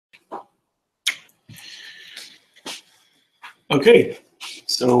Okay,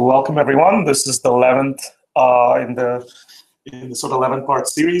 so welcome everyone. This is the 11th in the sort of 11-part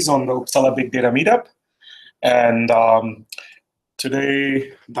series on the Uppsala-Big-Data-Meetup, and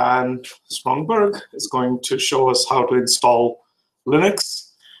today Dan Strongberg is going to show us how to install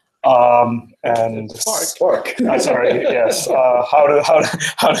Linux and Spark. Sorry, yes, how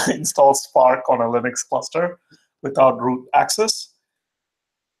to install Spark on a Linux cluster without root access.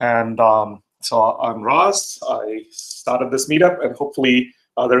 And so I'm Raz. I started this meetup, and hopefully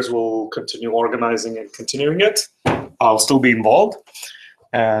others will continue organizing and continuing it. I'll still be involved.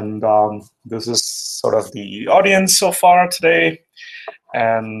 And this is sort of the audience so far today.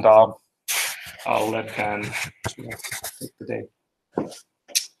 And I'll let Dan take the day.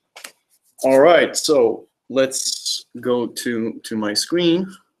 All right, so let's go to my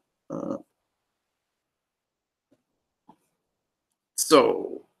screen. So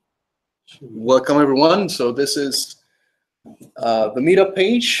welcome everyone. So this is the meetup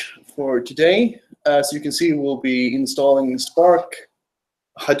page for today. As you can see, we'll be installing Spark,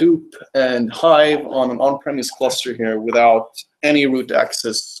 Hadoop, and Hive on an on-premise cluster here without any root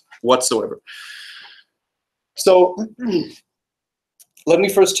access whatsoever. So let me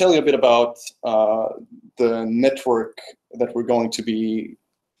first tell you a bit about the network that we're going to be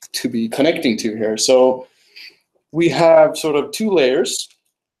connecting to here. So we have sort of two layers.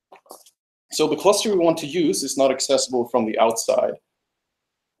 So the cluster we want to use is not accessible from the outside.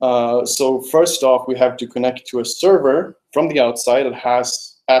 So first off, we have to connect to a server from the outside that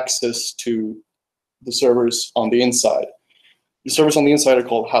has access to the servers on the inside. The servers on the inside are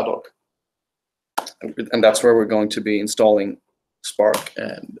called Haddock. And that's where we're going to be installing Spark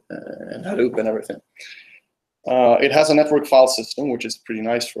and Hadoop and everything. It has a network file system, which is pretty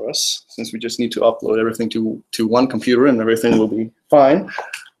nice for us, since we just need to upload everything to one computer and everything will be fine.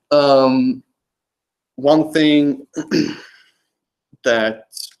 One thing that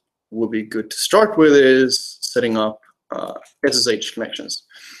would be good to start with is setting up SSH connections.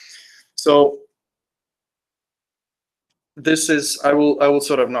 So this is, I will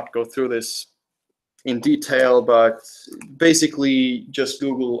sort of not go through this in detail, but basically just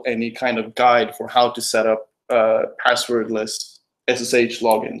Google any kind of guide for how to set up passwordless SSH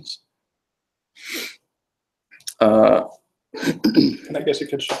logins. And I guess you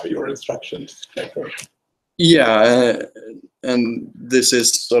can show your instructions later. Yeah, and this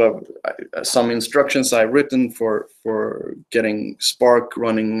is sort of some instructions I've written for getting Spark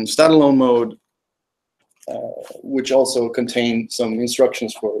running in standalone mode, which also contain some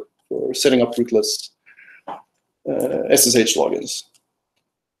instructions for setting up rootless SSH logins.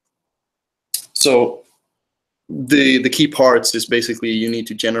 So the key parts is basically you need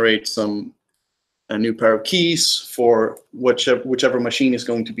to generate a new pair of keys for whichever machine is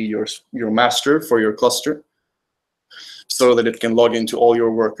going to be your master for your cluster, so that it can log into all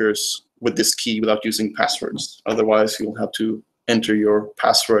your workers with this key without using passwords. Otherwise, you'll have to enter your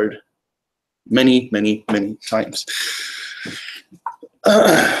password many, many, many times.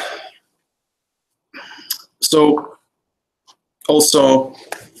 So also,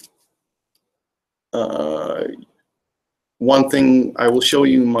 one thing I will show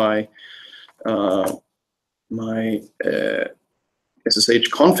you my SSH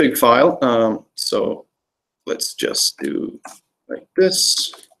config file. So let's just do like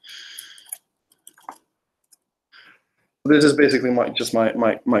this. This is basically just my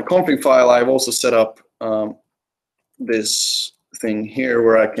config file. I've also set up this thing here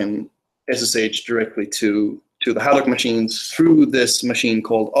where I can SSH directly to the Haddock machines through this machine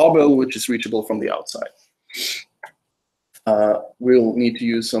called Abel, which is reachable from the outside. We'll need to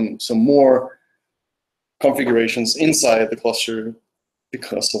use some more configurations inside the cluster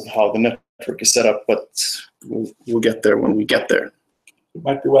because of how the network is set up, but we'll get there when we get there. It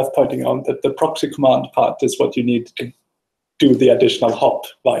might be worth pointing out that the proxy command part is what you need to do the additional hop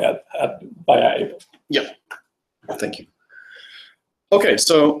via Able. Yeah, thank you. Okay,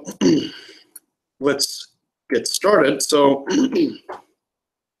 so let's get started. So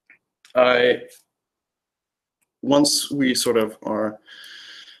once we sort of are,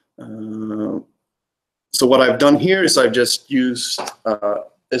 so what I've done here is I've just used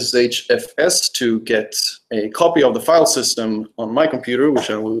SSHFS to get a copy of the file system on my computer, which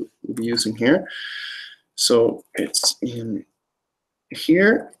I will be using here. So it's in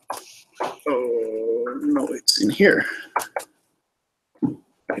here. Oh, no, it's in here. Oh,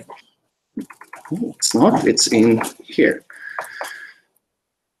 it's not, it's in here.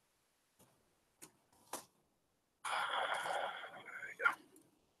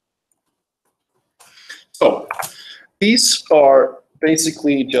 So these are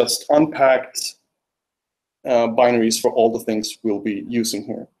basically just unpacked binaries for all the things we'll be using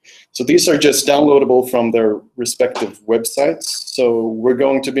here. So these are just downloadable from their respective websites. So we're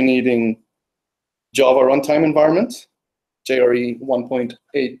going to be needing Java runtime environment, JRE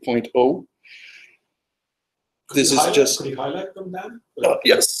 1.8.0. This is just. Could you highlight them then?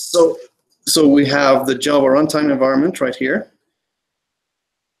 Yes. So we have the Java runtime environment right here.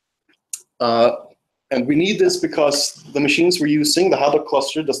 And we need this because the machines we're using, the Hadoop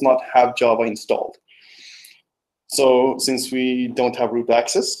cluster, does not have Java installed. So since we don't have root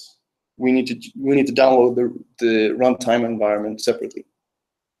access, we need to download the runtime environment separately.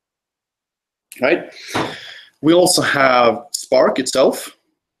 Right? We also have Spark itself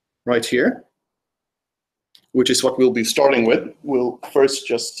right here, which is what we'll be starting with. We'll first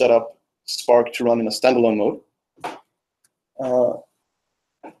just set up Spark to run in a standalone mode.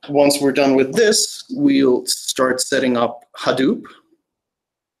 Once we're done with this, we'll start setting up Hadoop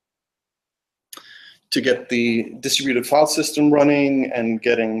to get the distributed file system running and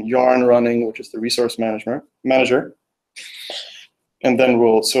getting Yarn running, which is the resource manager. And then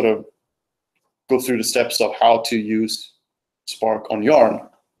we'll sort of go through the steps of how to use Spark on Yarn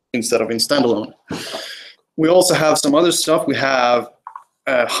instead of in standalone. We also have some other stuff. We have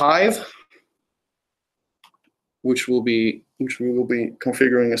Hive, which we will be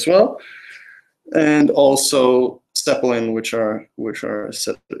configuring as well, and also Zeppelin, which are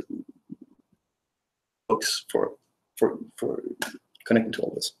set books for connecting to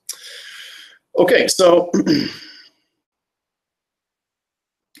all this. Okay, so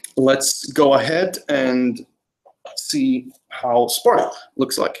let's go ahead and see how Spark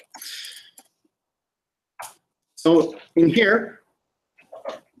looks like. So in here,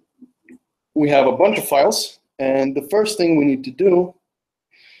 we have a bunch of files, and the first thing we need to do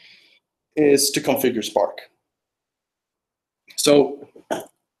is to configure Spark. So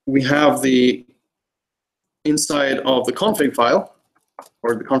we have the inside of the config file,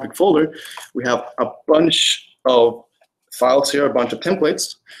 or the config folder, we have a bunch of files here, a bunch of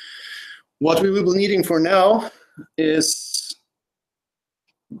templates. What we will be needing for now is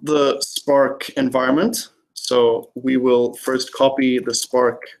the Spark environment. So we will first copy the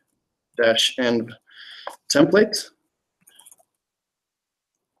Spark-env template,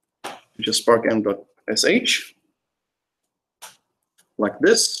 which is spark-env.sh, like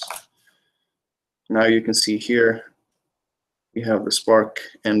this. Now you can see here we have the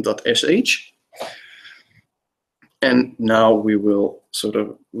spark-env.sh. And now we will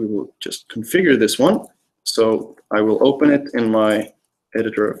just configure this one. So I will open it in my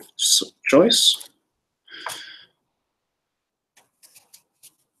editor of choice.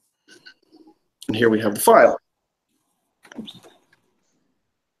 And here we have the file.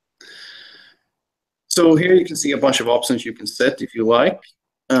 So here you can see a bunch of options you can set if you like.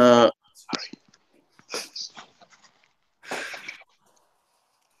 So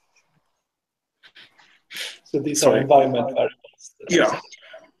these are environment variables. Yeah.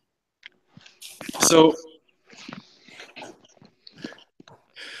 So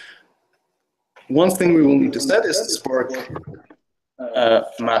one thing we will need to set is the Spark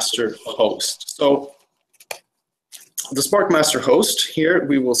master host. So the Spark master host, here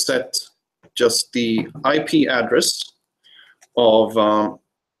we will set just the IP address of the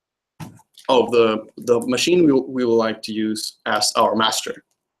machine we will like to use as our master.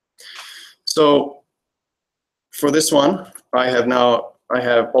 So for this one, I have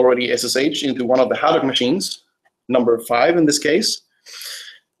already SSH into one of the Hadoop machines, number 5 in this case,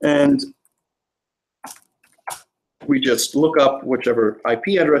 and we just look up whichever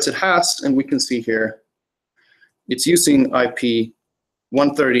IP address it has, and we can see here it's using IP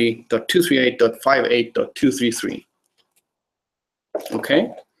 130.238.58.233.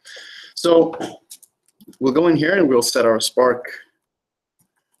 Okay, so we'll go in here and we'll set our Spark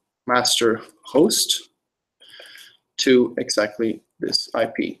master host to exactly this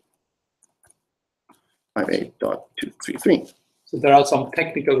IP, 58.233. So there are some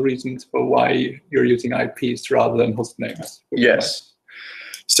technical reasons for why you're using IPs rather than host names. Yes.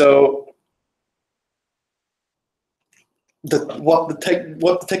 So what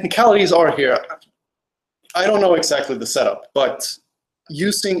the technicalities are here, I don't know exactly the setup, but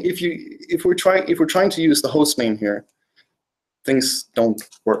if we're trying to use the host name here, things don't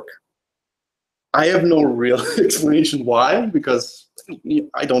work. I have no real explanation why, because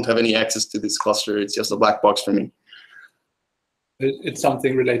I don't have any access to this cluster. It's just a black box for me. It's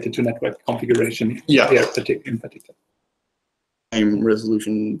something related to network configuration. Yeah. Here in particular. Same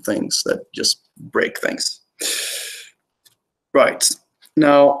resolution things that just break things. Right.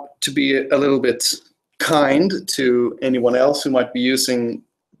 Now, to be a little bit kind to anyone else who might be using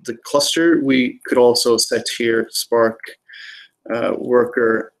the cluster, we could also set here Spark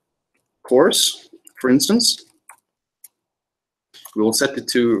worker cores, for instance. We will set it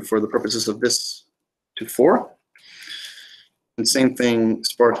to, for the purposes of this, to 4. And same thing,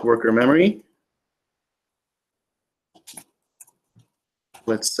 Spark worker memory.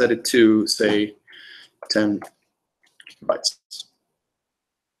 Let's set it to, say, 10 bytes.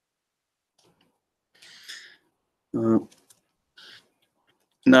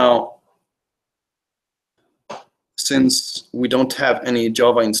 Now, since we don't have any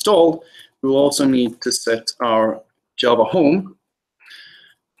Java installed, we will also need to set our Java home.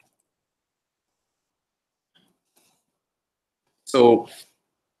 So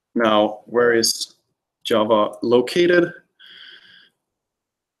now, where is Java located?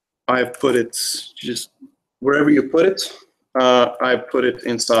 I've put it just wherever you put it. I put it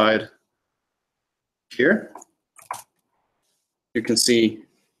inside here. You can see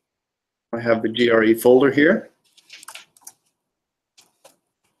I have the GRE folder here.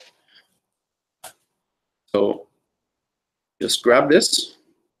 So just grab this.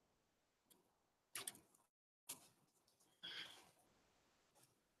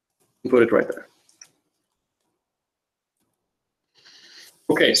 Put it right there.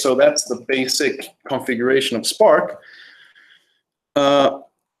 Okay, so that's the basic configuration of Spark. The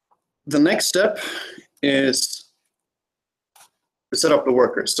next step is to set up the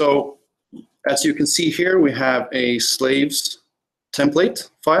worker. So as you can see here, we have a slaves template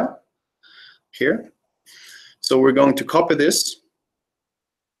file here. So we're going to copy this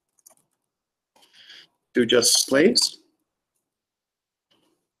to just slaves.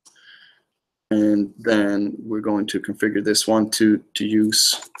 And then we're going to configure this one to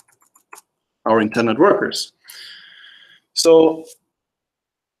use our intended workers. So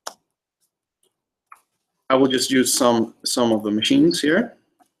I will just use some of the machines here.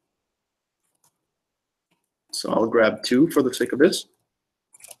 So I'll grab 2 for the sake of this.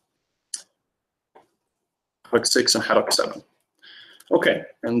 Haddock 6 and Haddock 7. Okay,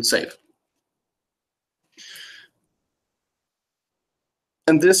 and save.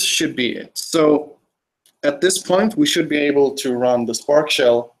 And this should be it. So at this point, we should be able to run the Spark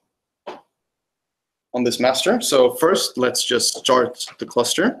shell on this master. So first, let's just start the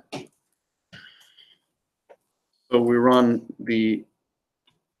cluster. So we run the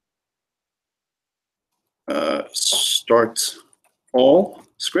start all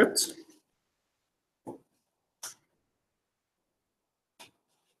script.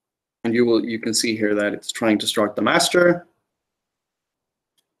 And you can see here that it's trying to start the master.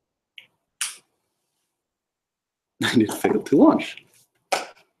 And it failed to launch.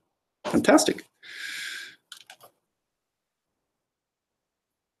 Fantastic.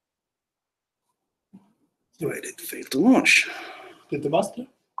 Wait, it failed to launch. Did the master?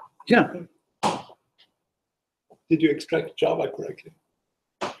 Yeah. Did you extract Java correctly?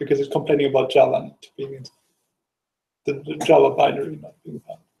 Because it's complaining about Java not being in the Java binary not being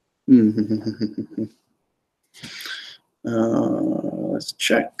found. Let's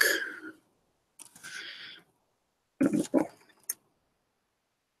check.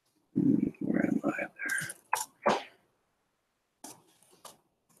 Where am I there?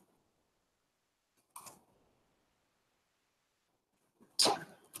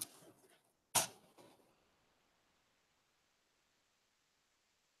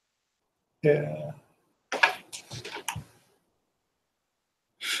 Yeah.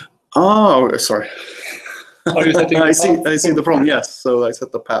 Oh, sorry. Are you setting I see the problem. Yes, so I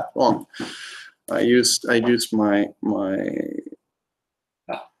set the path wrong. I used my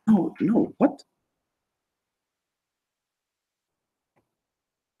no, what?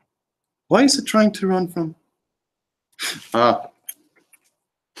 Why is it trying to run from? I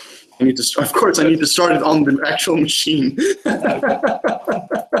need to start, of course, I need to start it on the actual machine.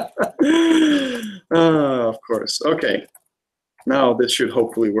 Of course. Okay. Now this should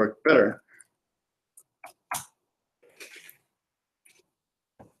hopefully work better.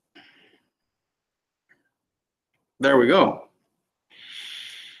 There we go.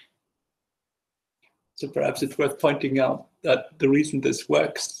 So perhaps it's worth pointing out that the reason this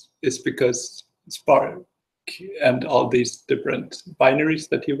works is because Spark and all these different binaries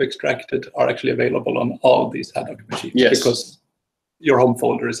that you've extracted are actually available on all these Haddock machines. Yes. Because your home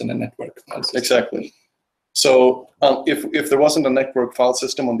folder is in a network file system. Exactly. So if there wasn't a network file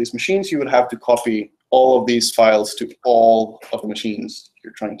system on these machines, you would have to copy all of these files to all of the machines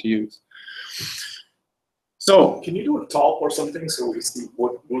you're trying to use. So Can you do a talk or something so we see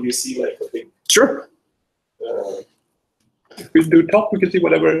what will you see like a big? sure. If we do top, we can see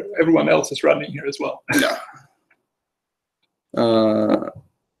whatever everyone else is running here as well. Yeah.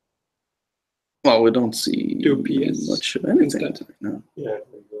 Well, we don't see Do PS much of anything instead. right now. Yeah, there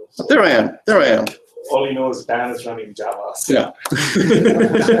you go. But there I am. There I am. All you know is Dan is running Java. So Yeah.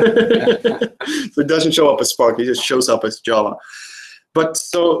 So it doesn't show up as Spark. It just shows up as Java. But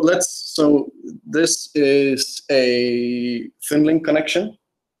so this is a ThinLink connection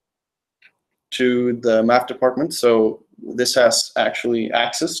to the math department. So this has actually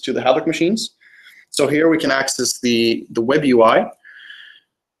access to the Hadoop machines. So here we can access the web UI,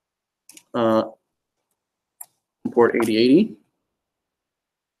 port 8080.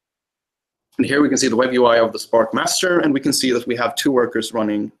 And here we can see the web UI of the Spark master, and we can see that we have 2 workers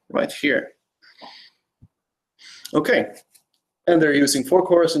running right here. Okay, and they're using 4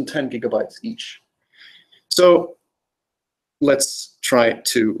 cores and 10 gigabytes each. So let's try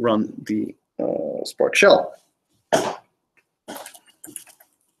to run the Spark shell.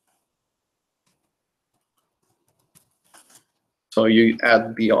 So you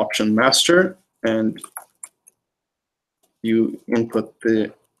add the option master, and you input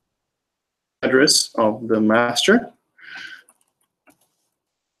the address of the master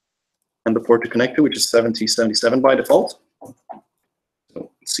and the port to connect to, which is 7077 by default. So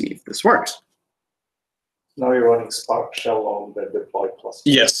let's see if this works. now you're running Spark shell on the deployed cluster.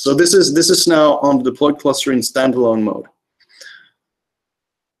 Yes, so this is now on the deployed cluster in standalone mode.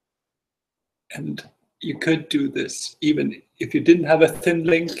 And you could do this even if you didn't have a thin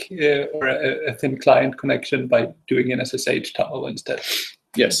link or a thin client connection by doing an SSH tunnel instead.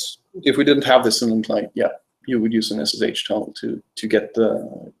 Yes, if we didn't have this in client, yeah, you would use an SSH tunnel to get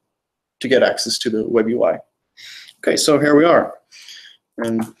access to the web UI. Okay, so here we are,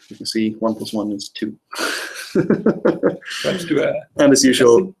 and you can see 1 + 1 is 2. Let's do a and as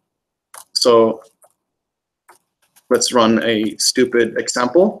usual, testing. so let's run a stupid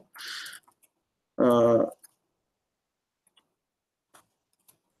example.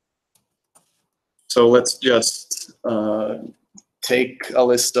 So let's just take a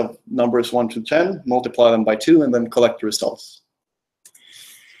list of numbers 1 to 10, multiply them by 2, and then collect the results.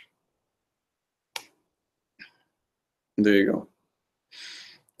 There you go.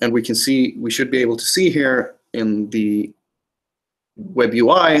 And we can see, we should be able to see here in the web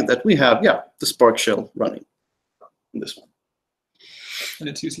UI that we have, yeah, the Spark shell running in this one. And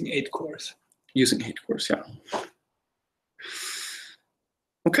it's using 8 cores. Using 8 cores, yeah.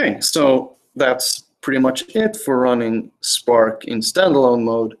 Okay, so that's pretty much it for running Spark in standalone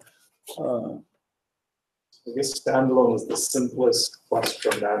mode. I guess standalone is the simplest cluster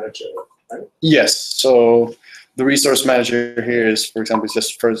manager, right? Yes, so the resource manager here is, for example, is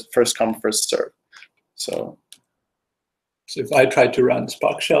just first come, first serve. So if I tried to run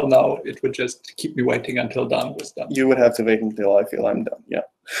Spark shell now, it would just keep me waiting until Dan was done. you would have to wait until I feel I'm done, yeah.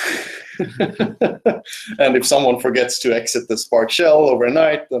 And if someone forgets to exit the Spark shell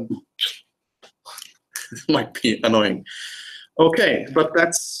overnight, then it might be annoying. Okay, but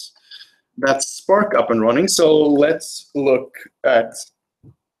that's Spark up and running. So let's look at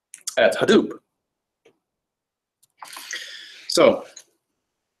Hadoop. So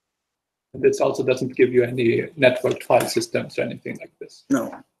This also doesn't give you any networked file systems or anything like this.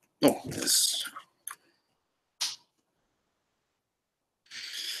 no, yes.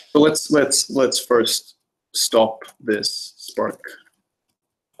 So let's first stop this Spark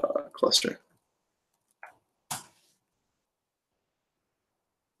cluster.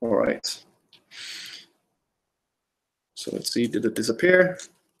 All right. So let's see, did it disappear?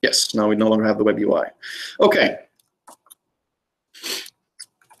 Yes, now we no longer have the web UI. Okay.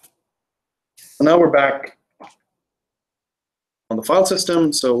 So now we're back on the file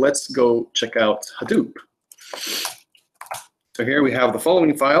system. So let's go check out Hadoop. So here we have the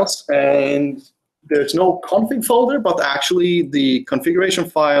following files, and there's no config folder, but actually the configuration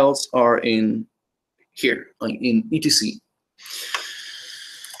files are in here, in etc.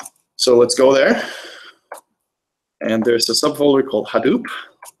 So let's go there. And there's a subfolder called Hadoop.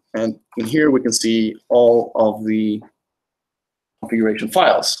 And in here we can see all of the configuration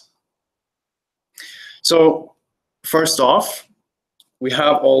files. So first off, we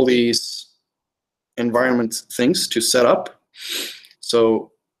have all these environment things to set up.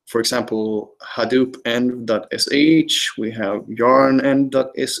 So for example, Hadoop end.sh, we have yarn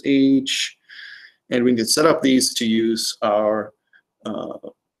end.sh, and we can set up these to use our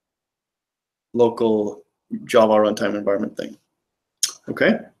local Java runtime environment thing.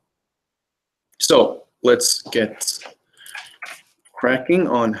 Okay, so let's get cracking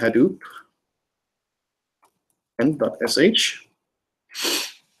on Hadoop end.sh.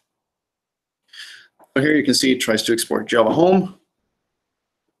 So here you can see it tries to export Java home,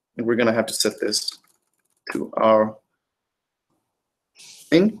 and we're gonna have to set this to our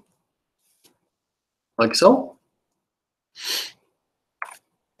thing. like so.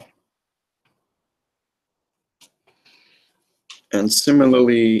 And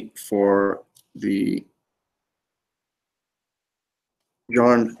similarly for the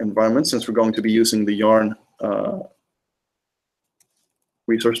Yarn environment, since we're going to be using the Yarn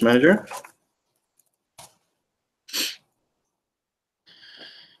resource manager.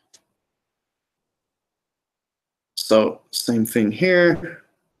 So same thing here,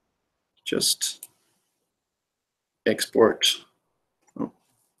 just export. Oh.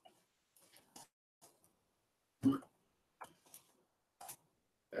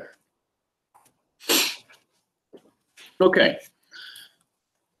 There. Okay.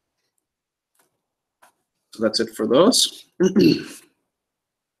 So that's it for those.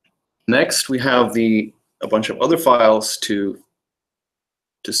 Next, we have a bunch of other files to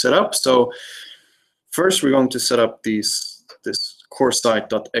set up. So first, we're going to set up this core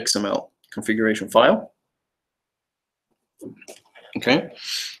site.xml configuration file. Okay,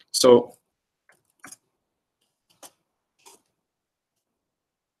 so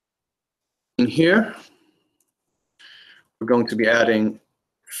in here, we're going to be adding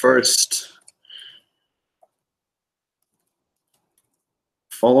first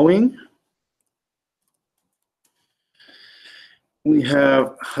following. We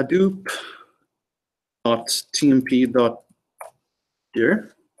have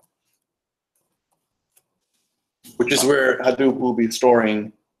Hadoop.tmp.dir, which is where Hadoop will be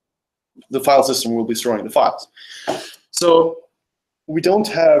storing, the file system will be storing the files. So we don't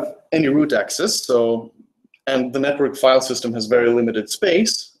have any root access, and the network file system has very limited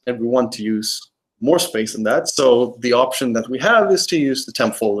space, and we want to use more space than that. So the option that we have is to use the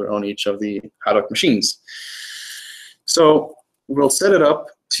temp folder on each of the Hadoop machines. So we'll set it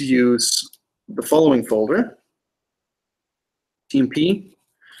up to use the following folder: tmp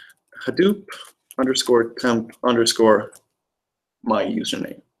hadoop _temp _ my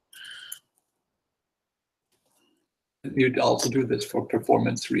username. You'd also do this for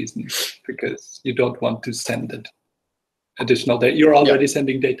performance reasons, because you don't want to send it additional data. You're already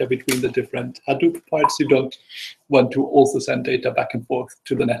sending data between the different Hadoop parts. You don't want to also send data back and forth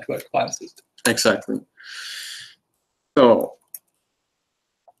to the network file system. Exactly. So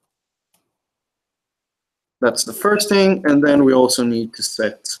that's the first thing, and then we also need to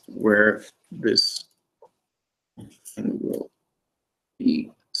set where this thing will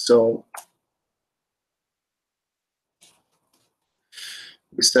be. So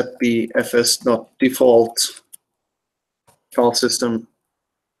we set the fs.default file system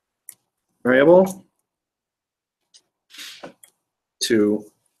variable to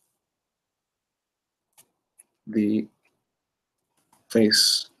the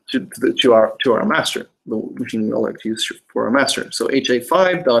place to our master, the machine we all like to use for our master. So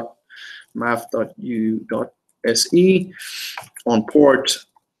ha5.math.u.se on port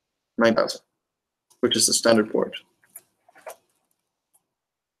 9000, which is the standard port.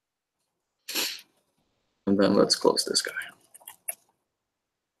 And then let's close this guy.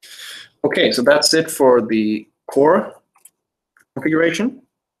 Okay, so that's it for the core configuration.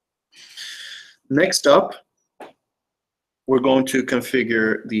 Next up, we're going to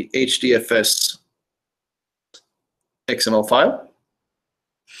configure the HDFS XML file.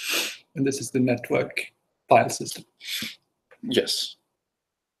 And this is the network file system. Yes.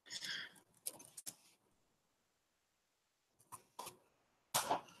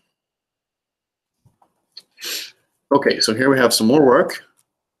 Okay, so here we have some more work.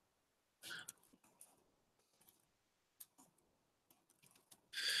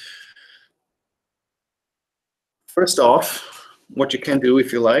 First off, what you can do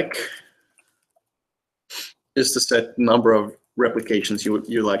if you like is to set the number of replications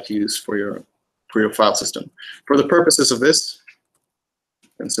you like to use for your file system. For the purposes of this,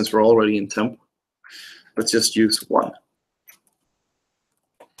 and since we're already in temp, let's just use 1.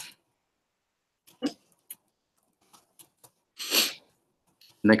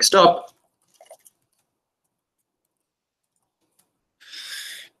 Next up,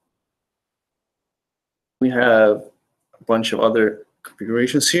 we have a bunch of other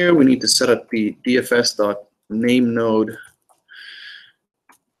configurations here. We need to set up the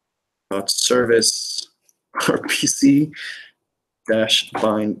dfs.nameNode.service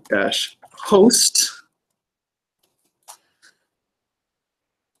rpc-bind-host.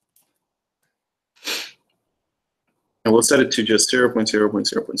 And we'll set it to just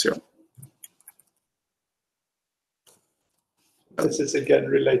 0.0.0.0. This is again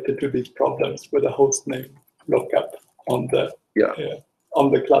related to these problems with the host name lookup on the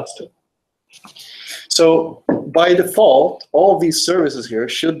on the cluster. So by default, all these services here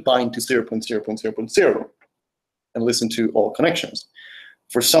should bind to 0.0.0.0 and listen to all connections.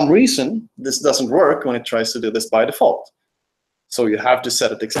 For some reason, this doesn't work when it tries to do this by default. So you have to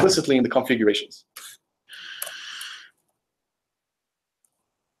set it explicitly in the configurations.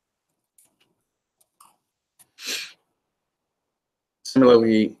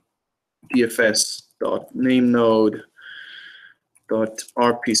 Similarly,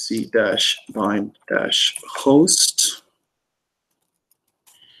 dfs.namenode.rpc-bind-host.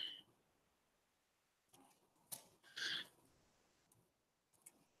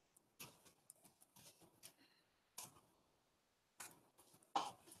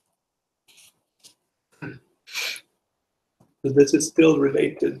 This is still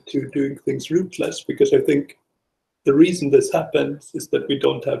related to doing things rootless, because I think the reason this happens is that we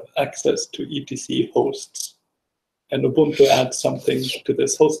don't have access to etc hosts. And Ubuntu adds something to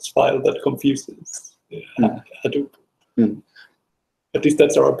this hosts file that confuses Hadoop. At least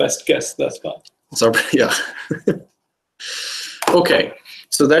that's our best guess thus far. Yeah. Okay,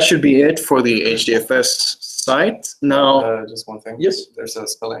 so that should be it for the HDFS site. Now, just one thing. Yes. There's a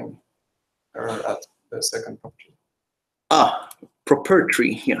spelling error at the second property.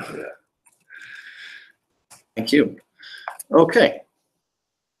 Proprietary, yeah. Thank you. Okay.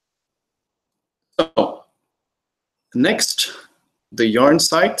 So next, the yarn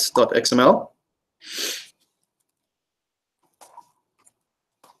site.xml.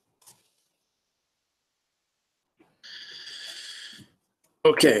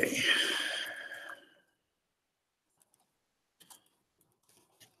 Okay.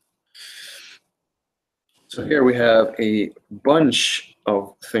 So here we have a bunch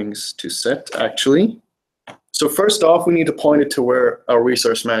of things to set, actually. So first off, we need to point it to where our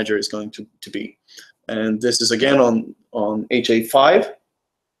resource manager is going to be. And this is again on HA5.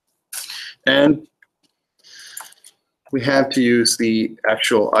 And we have to use the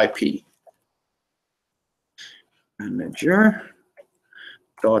actual IP.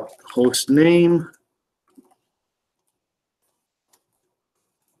 Manager.hostname.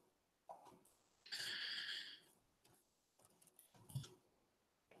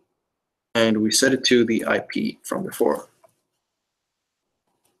 And we set it to the IP from before.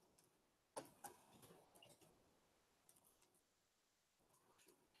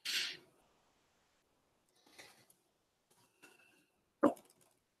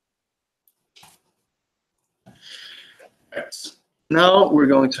 Right. Now we're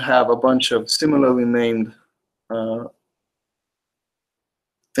going to have a bunch of similarly named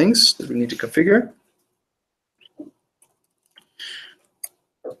things that we need to configure.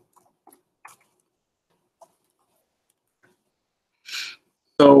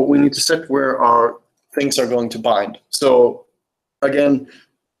 So we need to set where our things are going to bind. So again,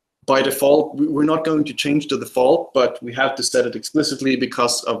 by default, we're not going to change the default, but we have to set it explicitly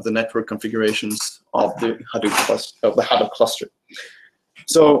because of the network configurations of the Hadoop cluster.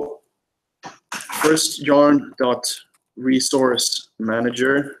 So first,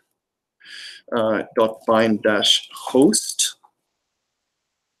 yarn.resource-manager.bind-host.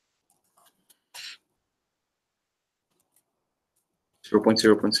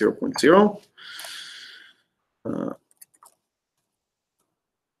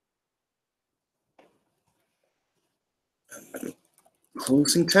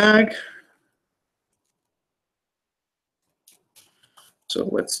 Closing tag. So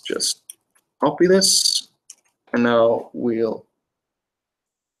let's just copy this, and now we'll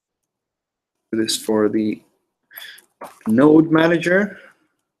do this for the node manager.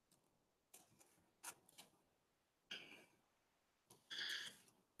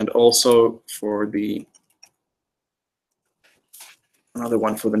 And also for the another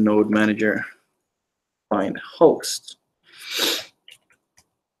one for the node manager bind host.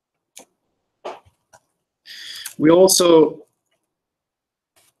 We also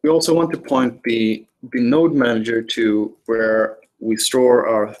want to point the node manager to where we store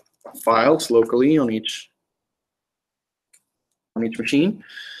our files locally on each machine.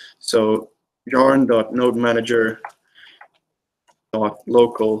 So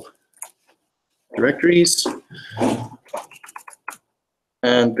yarn.nodemanager.local directories.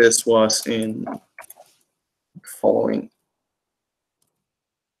 And this was in the following.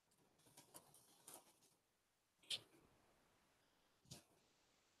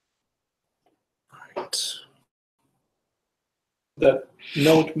 Right. That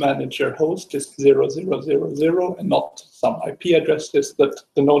node manager host is 0000 and not some IP addresses that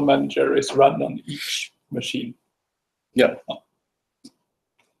the node manager is run on each machine. Yeah.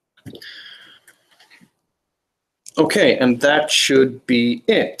 Okay, and that should be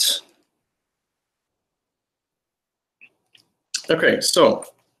it. Okay, so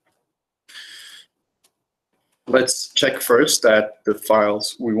let's check first that the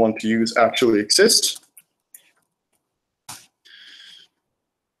files we want to use actually exist.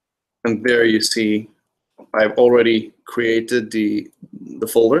 And there you see I've already created the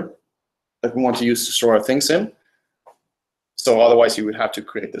folder that we want to use to store our things in. So otherwise you would have to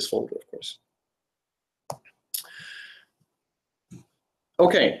create this folder, of course.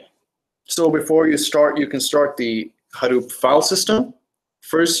 Okay, so before you start, you can start the Hadoop file system.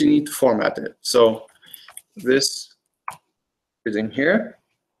 First, you need to format it. So this is in here.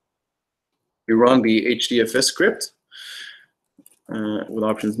 You run the HDFS script with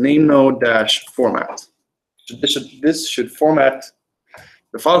options name node dash format. So this should format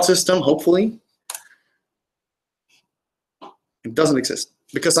the file system, hopefully. It doesn't exist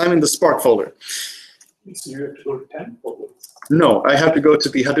because I'm in the Spark folder. So you have to go to temp folders. No, I have to go to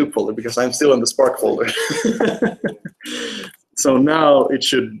the Hadoop folder because I'm still in the Spark folder. So now it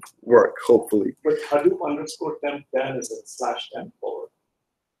should work, hopefully. But Hadoop underscore temp then is in /temp folder.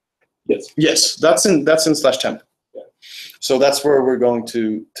 Yes. Yes, that's in /temp. Yeah. So that's where we're going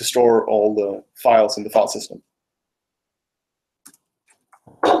to store all the files in the file system.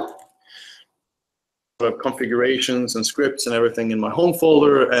 I have configurations and scripts and everything in my home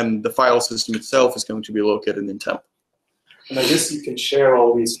folder, and the file system itself is going to be located in temp. And I guess you can share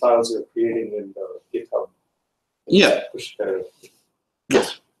all these files you're creating in the GitHub. Yeah. Push there.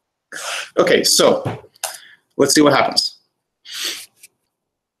 Yes. Okay, so let's see what happens.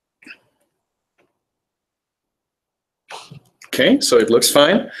 Okay, so it looks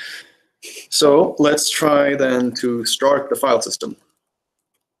fine. So let's try then to start the file system.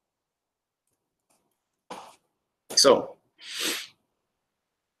 So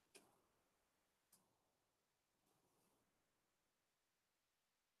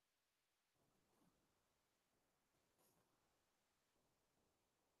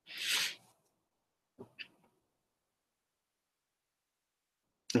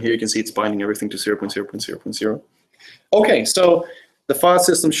here you can see it's binding everything to 0.0.0.0. Okay, so the file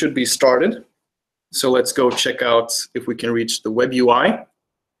system should be started. So let's go check out if we can reach the web UI.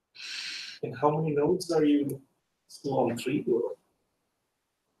 And how many nodes are you still on? 3 or?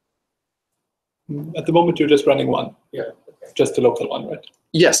 At the moment, you're just running one. Yeah. Okay. Just a local one, right?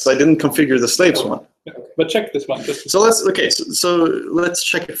 Yes, I didn't configure the slaves one. Yeah. But check this one. Just So let's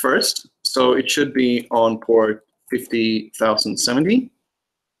check it first. So it should be on port 50,070.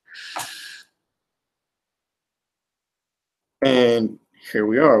 And here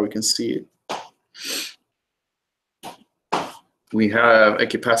we are, we can see it. We have a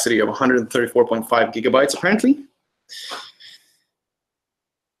capacity of 134.5 gigabytes apparently.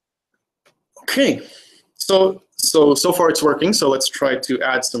 Okay, so far it's working. So let's try to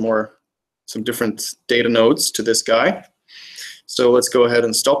add some different data nodes to this guy. So let's go ahead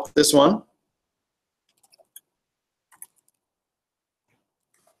and stop this one.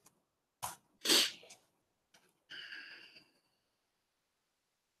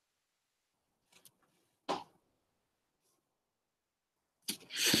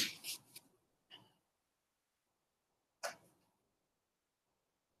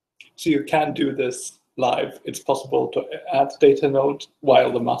 So you can do this live. It's possible to add data node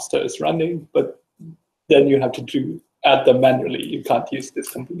while the master is running, but then you have to add them manually. You can't use this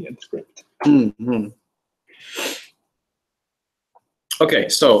convenient script. Mm-hmm. Okay,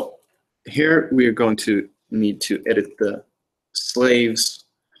 so here we are going to need to edit the slaves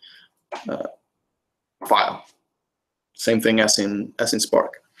file. Same thing as in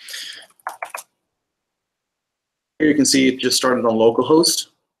Spark. Here you can see it just started on localhost.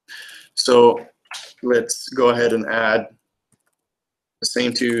 So let's go ahead and add the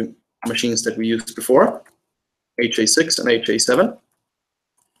same two machines that we used before, HA6 and HA7.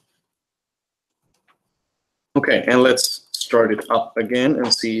 Okay, and let's start it up again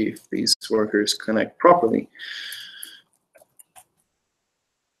and see if these workers connect properly.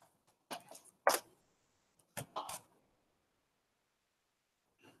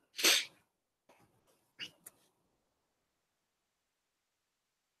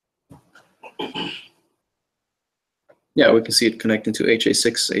 Yeah, we can see it connecting to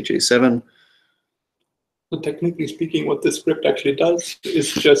HA6, HA7. So technically speaking, what this script actually does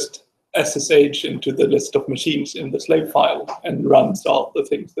is just SSH into the list of machines in the slave file and runs all the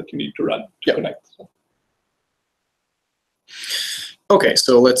things that you need to run to connect. Okay,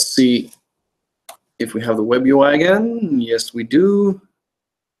 so let's see if we have the web UI again. Yes, we do.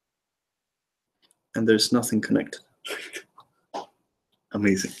 And there's nothing connected.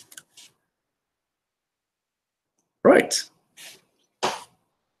 Amazing. Right.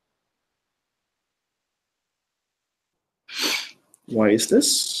 Why is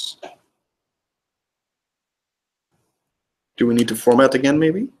this? Do we need to format again,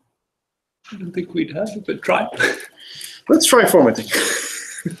 maybe? I don't think we'd have to, but try. Let's try formatting.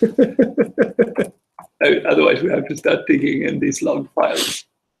 Otherwise, we have to start digging in these log files.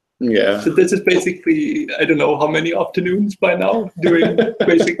 Yeah. So this is basically, I don't know how many afternoons by now, doing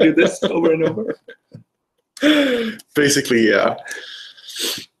basically this over and over. Basically, yeah.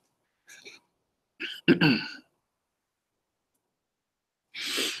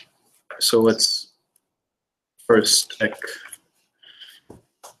 So let's first check.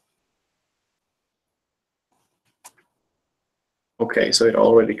 Okay, so it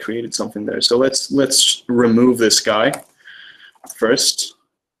already created something there. So let's remove this guy first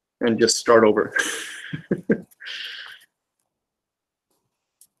and just start over.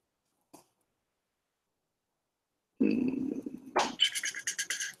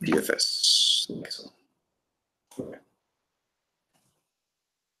 DFS. Okay.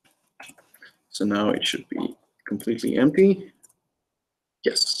 So now it should be completely empty.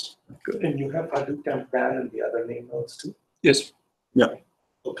 Yes, good. And you have Hadoop-Yarn and the other name nodes too? Yes. Yeah.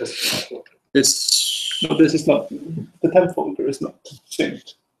 Focus. It's No, this is not, the temp folder is not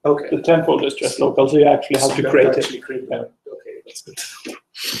synced. Okay. The temp folder is just local, so you actually have to create it. Yeah. Okay, that's good.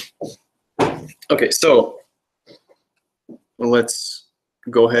 okay. So let's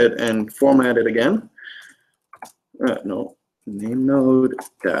go ahead and format it again. No, name node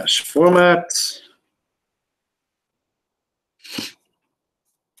dash format.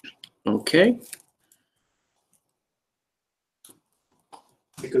 Okay.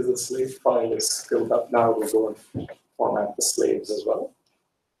 Because the slave file is filled up now, we'll go and format the slaves as well.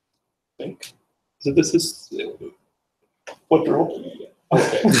 I think. So this is what we're hoping.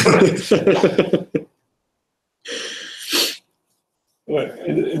 Okay. Well,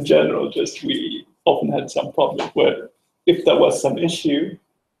 in general, just we often had some problem where if there was some issue,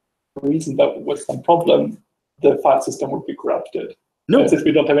 the reason that was some problem, the file system would be corrupted. No, And since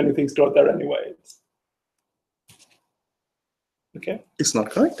we don't have anything stored there anyway. Okay, it's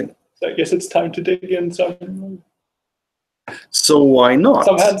not connecting. so I guess it's time to dig in some So why not?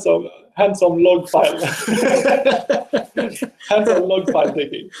 hands-on log file. Hands-on log file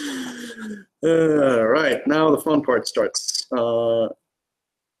digging. Right, now the fun part starts. What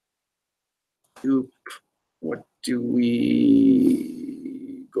do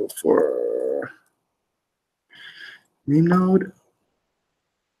we go for? Name node.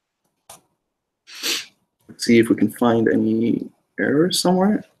 Let's see if we can find any errors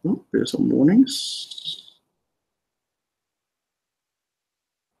somewhere. Oh, there's some warnings.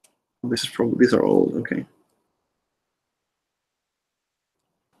 This is probably, these are old, okay.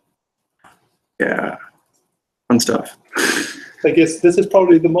 Yeah, fun stuff. I guess this is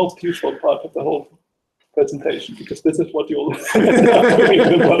probably the most useful part of the whole presentation because this is what you'll doing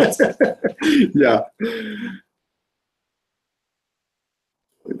the most. Yeah.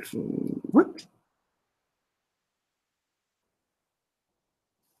 What?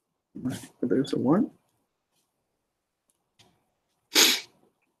 There's a one.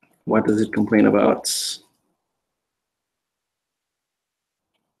 What does it complain about?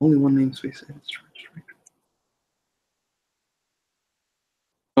 Only one namespace.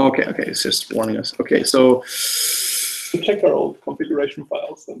 Okay, okay, it's just warning us. Okay, so So check our old configuration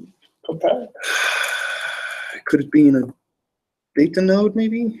files and compare. could it be in a data node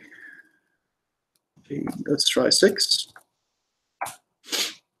maybe? Okay, let's try 6.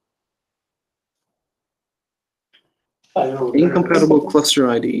 Incompatible cluster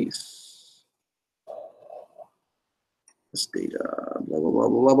IDs. This data, blah, blah, blah,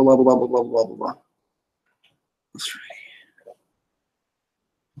 blah, blah, blah, blah, blah, blah, blah, blah. That's right.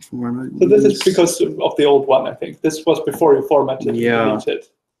 So this is because of the old one, I think. This was before you formatted Yeah. and deleted.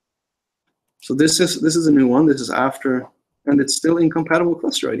 So this is a new one. This is after, and it's still incompatible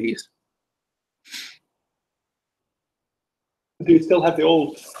cluster IDs. Do you still have the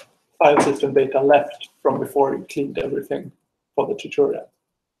old file system data left from before you cleaned everything for the tutorial?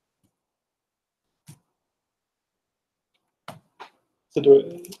 So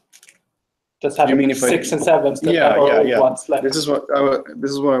just having You mean if 6 and 7 still Yeah, have our yeah, old yeah. ones left. This is what I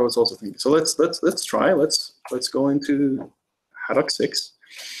was also thinking. So let's try. Let's go into Haddock 6.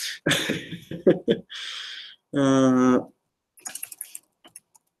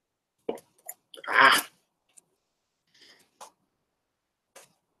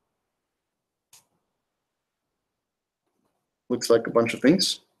 Looks like a bunch of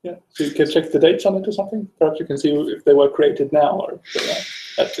things. Yeah, so you can check the dates on it or something. Perhaps you can see if they were created now or if they are.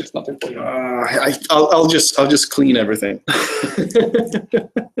 It's not important. I'll just clean everything.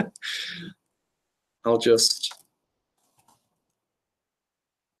 I'll just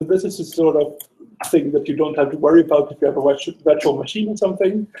This is the sort of thing that you don't have to worry about if you have a virtual machine or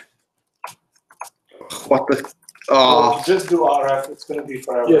something. What the? Just do RF. It's going to be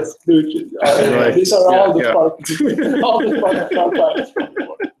forever. Yes, Right. these are all the Yeah. Spark, all the Spark files.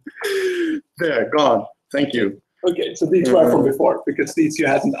 There, gone. Thank you. Okay, so these were from before because these you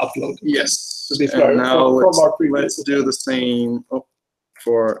hadn't uploaded. Yes. So these And were now from our previous. let's do the same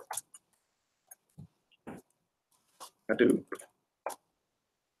for Hadoop.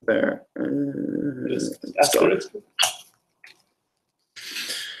 There. Asterisk.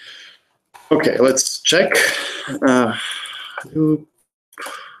 Okay, let's check. Hadoop.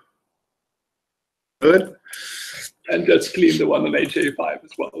 Good. And just clean the one on HA5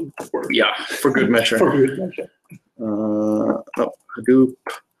 as well. Yeah, for good measure. For good measure. No, Hadoop.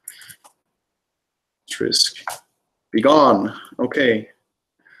 Risk. Be gone. Okay.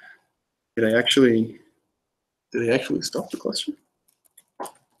 Did I actually stop the cluster?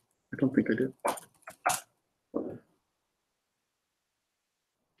 I don't think I did.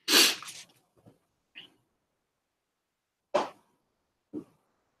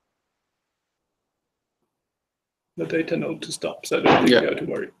 The data node to stop, so I don't think you have to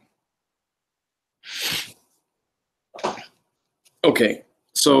worry. Okay,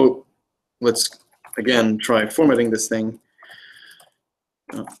 so let's again try formatting this thing.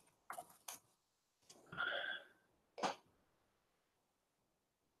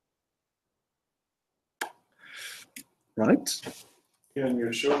 Right. And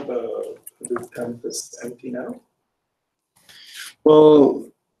you're sure the temp is empty now? Well,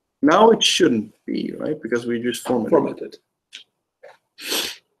 now it shouldn't be, right? Because we just formatted.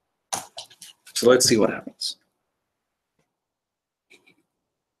 So let's see what happens.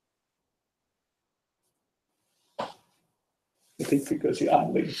 I think because you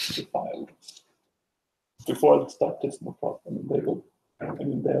unlinked the file before the start is no problem. They will,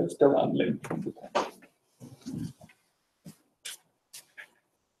 they're still unlinked from the temp.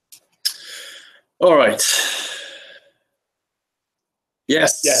 All right.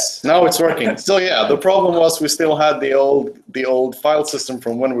 Yes. Yes. Now it's working. Still, yeah. The problem was we still had the old file system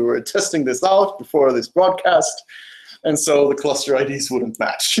from when we were testing this out before this broadcast, and so the cluster IDs wouldn't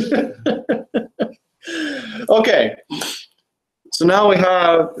match. Okay. So now we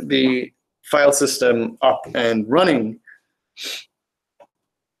have the file system up and running.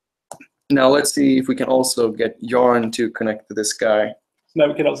 Now let's see if we can also get Yarn to connect to this guy. Now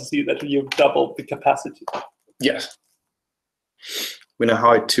we can also see that you've doubled the capacity. Yes. We now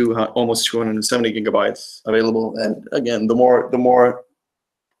have almost 270 gigabytes available, and again, the more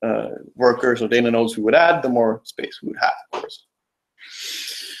workers or data nodes we would add, the more space we would have, of course.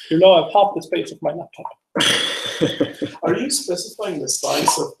 You know, I have half the space of my laptop. Are you specifying the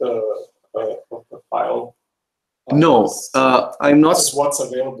size of the file? No, I'm not. Just what's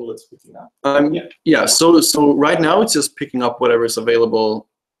available it's picking up. Yeah. So right now it's just picking up whatever is available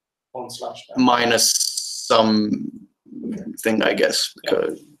minus some thing, I guess,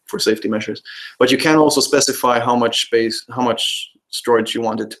 for safety measures. But you can also specify how much space, how much storage you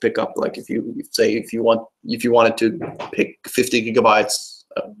wanted to pick up. Like if you wanted to pick 50 gigabytes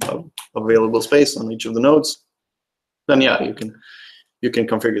of available space on each of the nodes, then yeah, you can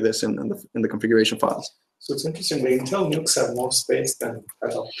configure this in the configuration files. So it's interesting. The Intel nukes have more space than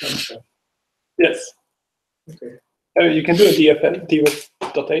Intel. Yes. Okay. You can do a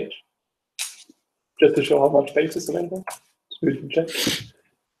df.h just to show how much space is available. So we can check.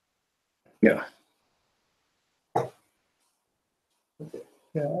 Yeah.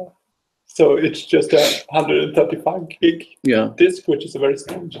 Yeah. So it's just a 135 gig disk, which is a very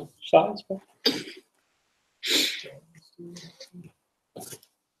small size.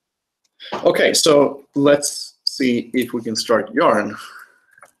 Okay, so let's see if we can start Yarn.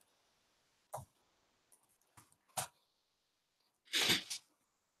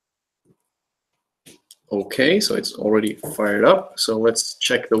 Okay, so it's already fired up. So let's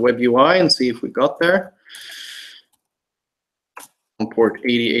check the web UI and see if we got there. On port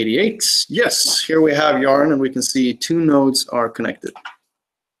 8088. Yes, here we have Yarn, and we can see 2 nodes are connected.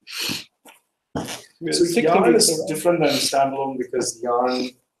 So Yarn is different than standalone because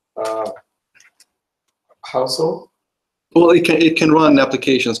Yarn household? Well, it can run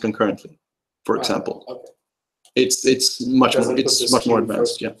applications concurrently, for example. Okay. It's much more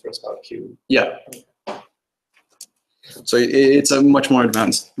advanced. First out queue. Yeah. So it's a much more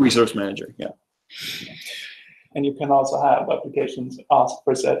advanced resource manager. Yeah. And you can also have applications ask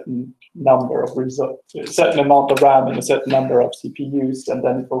for a certain number of resources, a certain amount of RAM and a certain number of CPUs, and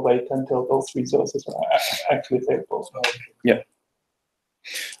then it will wait until those resources are actually available. Yeah.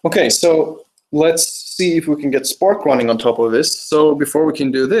 Okay, so let's see if we can get Spark running on top of this. So before we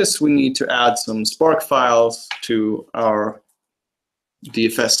can do this, we need to add some Spark files to our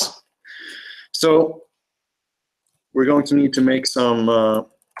DFS. So we're going to need to make some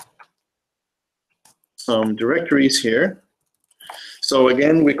directories here. So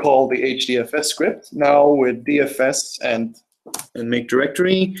again, we call the HDFS script now with DFS and make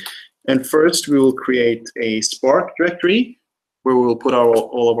directory. And first, we will create a Spark directory where we will put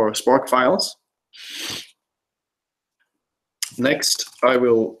all of our Spark files. Next, I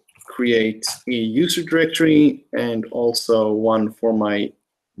will create a user directory and also one for my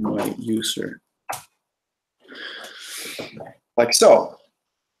user, like so.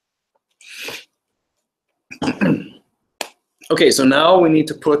 Okay, so now we need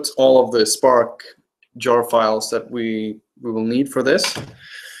to put all of the Spark jar files that we will need for this.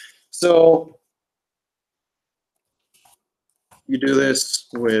 So you do this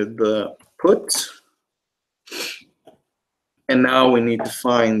with the put, and now we need to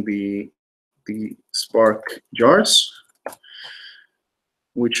find the Spark jars,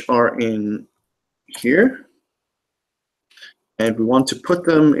 which are in here, and we want to put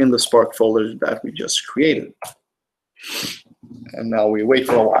them in the Spark folder that we just created. And now we wait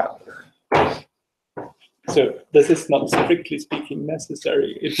for a while. So this is not strictly speaking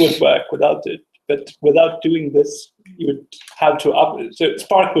necessary. It would work without it, but without doing this, you would have to so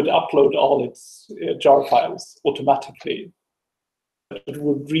Spark would upload all its jar files automatically. It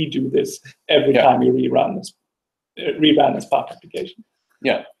would redo this every time you rerun a Spark application.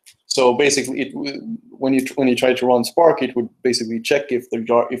 Yeah. So basically, when you try to run Spark, it would basically check if the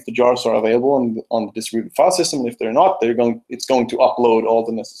jars are available on the distributed file system. And if they're not, it's going to upload all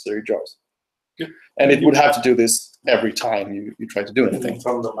the necessary jars. Yeah. And it would have to do this every time you try to do anything.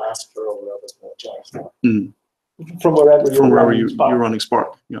 From the master or whatever the jars. From wherever you're running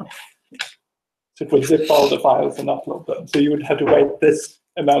Spark. Yeah. So it would zip all the files and upload them. So you would have to wait this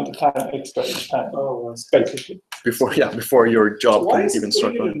amount of time extra each time. Oh, basically. Before your job can even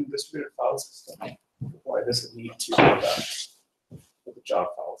start running. Why is it in distributed file system? Why does it need to do that with the jar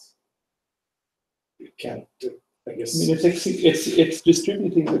files? You can't do, I guess. I mean, it's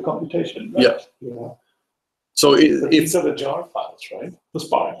distributing the computation, right? Yeah. Yeah. So these are the jar files, right? The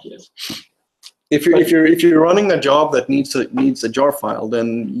Spark, yes. If you're running a job that needs a jar file,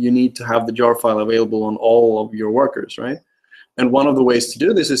 then you need to have the jar file available on all of your workers, right? And one of the ways to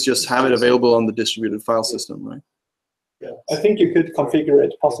do this is just have it available on the distributed file system, right? Yeah. I think you could configure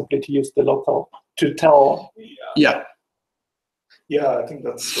it possibly to use the local to tell. Yeah. Yeah, I think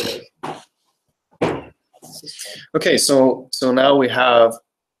that's right. Okay, so now we have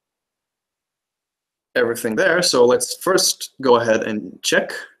everything there. So let's first go ahead and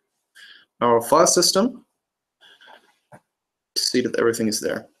check our file system to see that everything is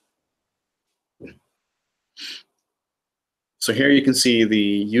there. So here you can see the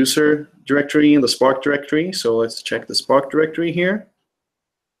user directory and the Spark directory. So let's check the Spark directory here.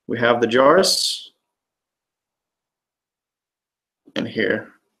 We have the jars, and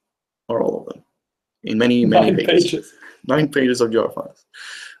here are all of them in many pages. 9 pages of jar files.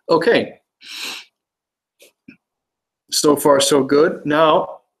 Okay. So far, so good.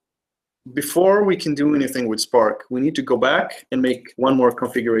 Now, before we can do anything with Spark, we need to go back and make one more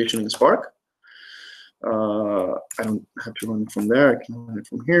configuration in Spark. I don't have to run it from there. I can run it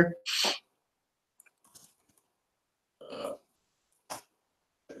from here.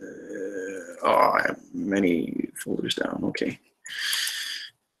 I have many folders down. Okay.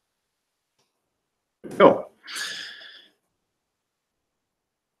 Go.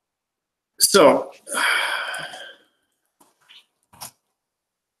 So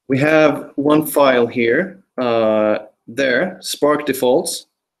we have one file here, there,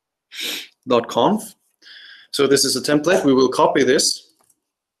 sparkdefaults.conf. So this is a template. We will copy this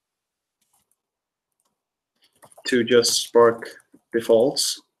to just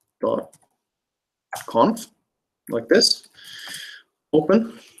sparkdefaults.conf, like this.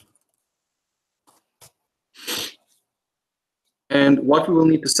 Open. And what we will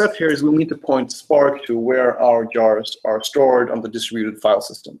need to set here is we'll need to point Spark to where our jars are stored on the distributed file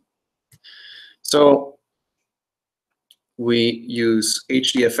system. So we use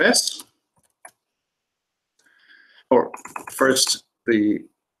HDFS, or first the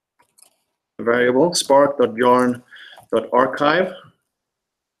variable spark.yarn.archive,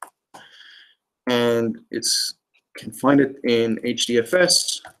 and can find it in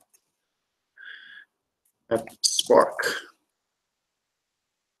HDFS at Spark.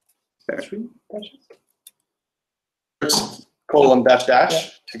 Colon dash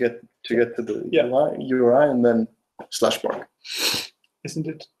dash to get to the URI, and then /Spark. Isn't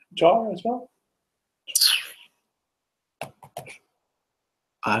it jar as well?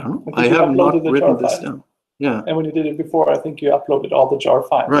 I don't know. I I think you have not uploaded the written jar this file. down. Yeah. And when you did it before, I think you uploaded all the jar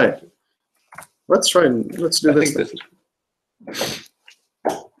files. Right. Let's try and let's do I this. think this is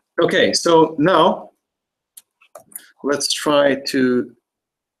Okay, so now let's try to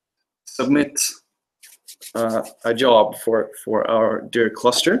submit a job for our dear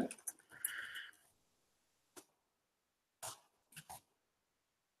cluster.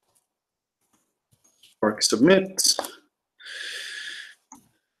 Spark submit.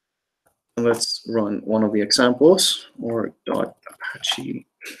 And let's run one of the examples, or .apache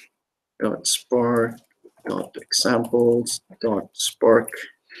 .spark .examples .spark.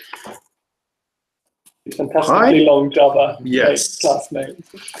 fantastically long Java Yes. class name.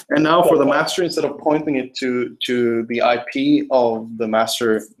 And now for the master, instead of pointing it to the IP of the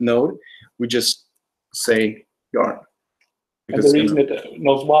master node, we just say yarn. And the reason it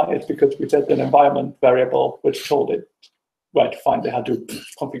knows why is because we set an environment variable which told it where to find the Hadoop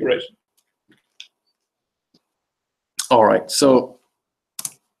configuration. All right, so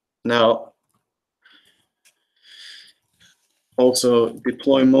now also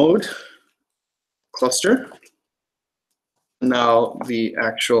deploy mode cluster. Now the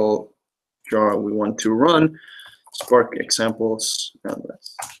actual jar we want to run, Spark examples, and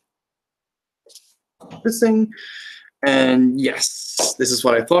that's this thing. And yes, this is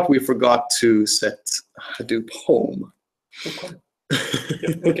what I thought. We forgot to set Hadoop home. Okay.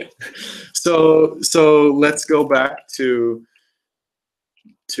 Yeah, okay. So let's go back to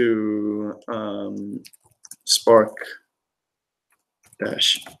Spark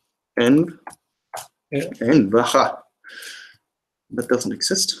 -env. Yeah. Env, aha. That doesn't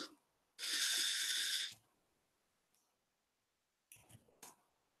exist.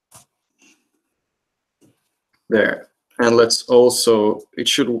 There. And let's also, it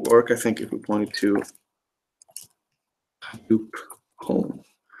should work, I think, if we point it to Hadoop home.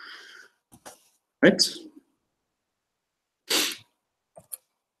 Right?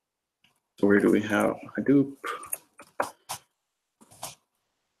 So where do we have Hadoop?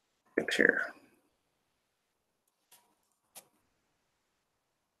 Right here.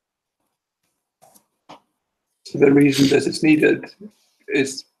 So the reason this is needed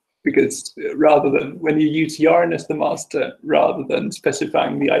is because rather than when you use yarn as the master, rather than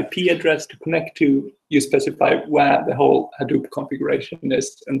specifying the IP address to connect to, you specify where the whole Hadoop configuration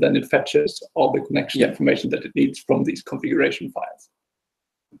is, and then it fetches all the connection information that it needs from these configuration files.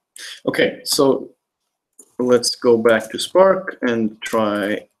 Okay, so let's go back to Spark and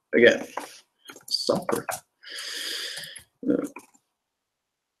try again. Supper. Where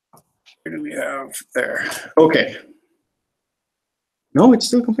do we have there? Okay. No, it's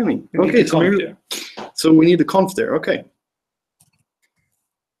still confirming. Okay, so maybe, so we need the conf there. Okay.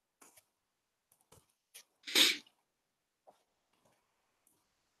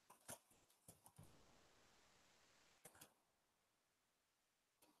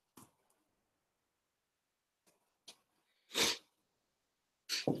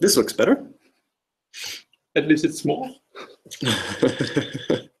 This looks better. At least it's small.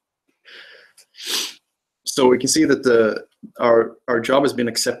 So we can see that our job has been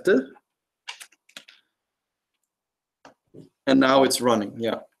accepted, and now it's running.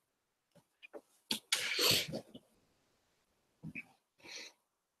 Yeah.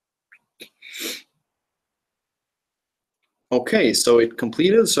 Okay, so it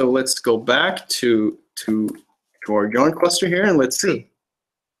completed. So let's go back to our yarn cluster here, and let's see.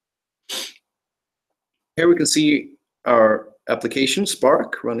 Here we can see our application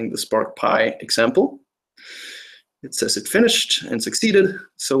Spark running the Spark Pi example. It says it finished and succeeded.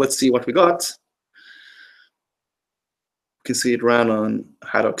 So let's see what we got. You can see it ran on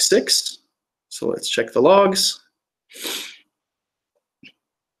Haddock 6. So let's check the logs.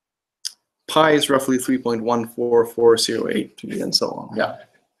 Pi is roughly 3.14408 and so on. Yeah.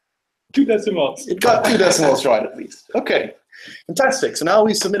 2 decimals. It got 2 decimals right at least. Okay, fantastic. So now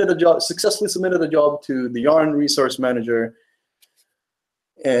we submitted a job, successfully submitted a job to the Yarn Resource Manager,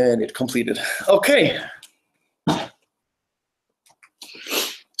 and it completed. Okay.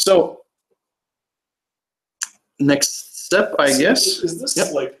 So next step, I guess. Is this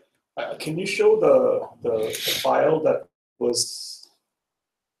like? Can you show the file that was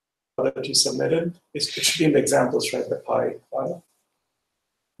that you submitted? It should be in the examples, right? The Pi file.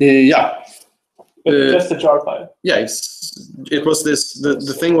 Yeah. Just the jar file. Yeah, it was this.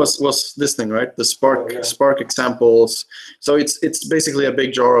 The thing was this thing, right? The Spark examples. So it's basically a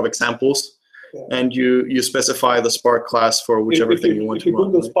big jar of examples. Yeah. And you specify the Spark class for whichever thing you want to run. If you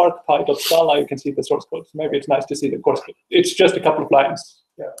Google Spark-Pi.Scala, you can see the source code. So maybe it's nice to see the course code. It's just a couple of lines.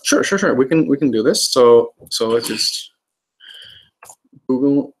 Yeah. Sure. We can do this. So let's just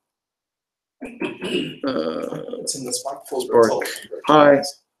Google. It's in the Spark folder. Spark-Hive.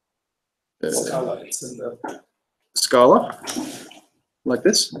 Scala, it's in the Scala, like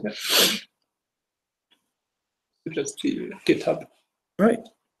this. Just to GitHub. Right.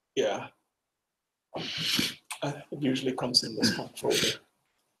 Yeah. It usually comes in the Spark folder.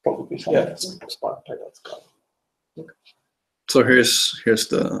 Probably Yeah, somewhere. Spark-Hadoop-Yarn-Hive-Zeppelin. So here's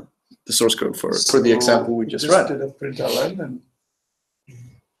the source code for the example we just read. Did a println and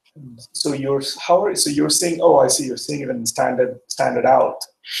so you're seeing, oh, I see, you're seeing it in standard out.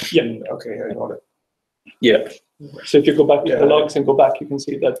 Yeah. Okay, I got it. Yeah. So if you go back to Yeah. the logs and go back, you can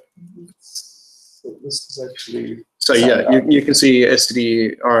see that. So this is actually. So yeah, you can see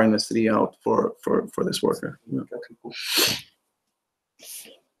std_r and std_out for this worker. Yeah. Okay, cool.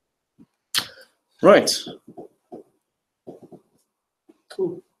 Right.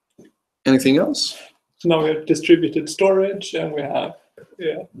 Cool. Anything else? So now we have distributed storage and we have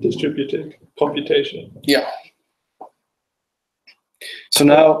distributed computation. Yeah. So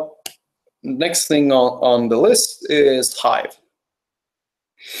now, next thing on the list is Hive.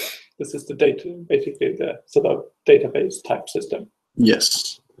 This is the data, basically the sort of database type system.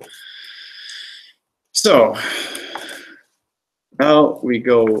 Yes. So now we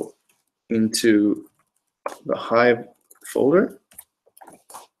go into the Hive folder.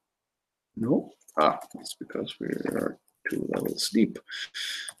 No, it's because we are 2 levels deep.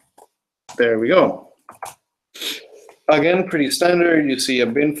 There we go. Again, pretty standard. You see a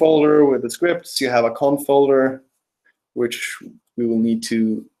bin folder with the scripts. You have a conf folder, which we will need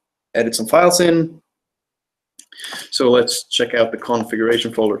to edit some files in. So let's check out the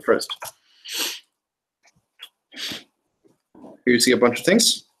configuration folder first. Here you see a bunch of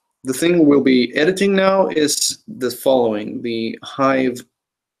things. The thing we'll be editing now is the following, the Hive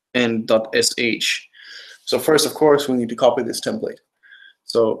and.sh. So first, of course, we need to copy this template.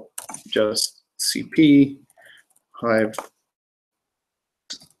 So just cp hive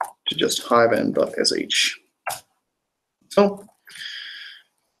to just hive and.sh. So,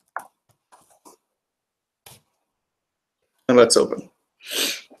 and let's open.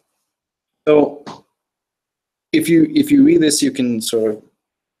 So if you read this, you can sort of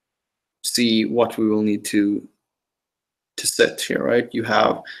see what we will need to set here, right? You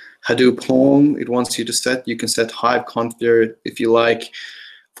have Hadoop home, it wants you to set. You can set Hive conf there if you like.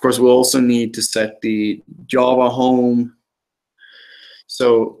 Of course, we'll also need to set the Java home.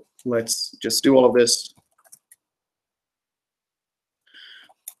 So let's just do all of this.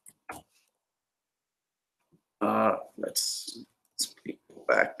 Let's go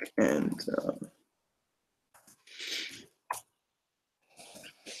back and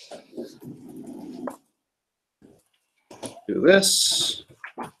do this.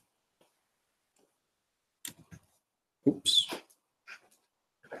 Oops.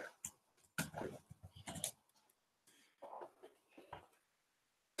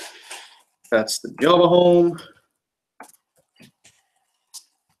 That's the Java home.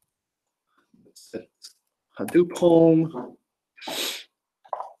 Let's set Hadoop home.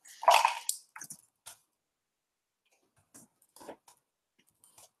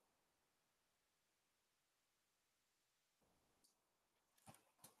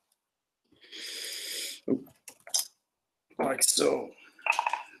 Like so.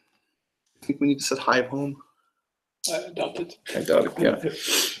 I think we need to set Hive home. I doubt it. I doubt it, yeah.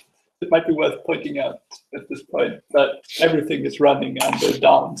 It might be worth pointing out at this point that everything is running under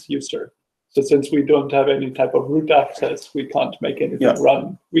Down's user. So since we don't have any type of root access, we can't make anything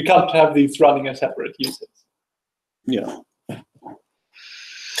run. We can't have these running as separate users. Yeah.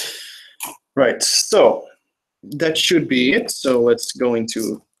 Right, so that should be it. So let's go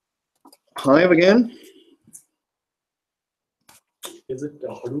into Hive again. Is it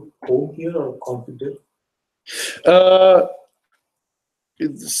Hadoop home here or config?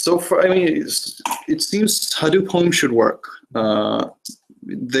 So far, I mean, it seems Hadoop home should work.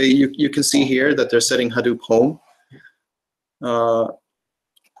 You can see here that they're setting Hadoop home,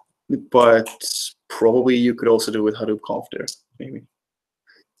 but probably you could also do with Hadoop conf there, maybe.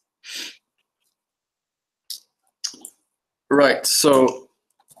 Right, so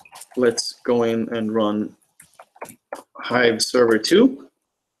let's go in and run Hive server 2.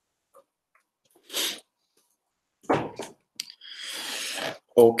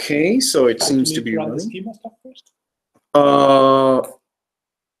 Okay, so it seems to be running. The schema stuff first?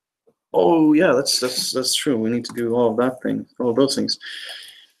 Oh yeah, that's true. We need to do all of that thing, all of those things.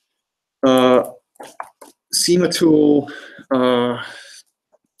 SEMA tool.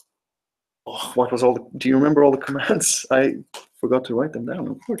 What was all the? Do you remember all the commands? I forgot to write them down,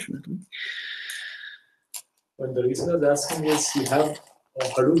 unfortunately. But the reason I was asking is you have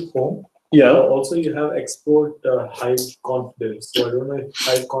Hadoop home. Yeah. Also, you have export Hive config. So I don't know if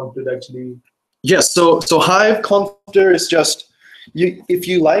Hive config actually. Yes. So Hive config is just if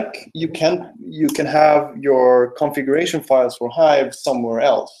you like, you can have your configuration files for Hive somewhere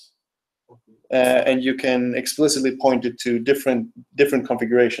else, and you can explicitly point it to different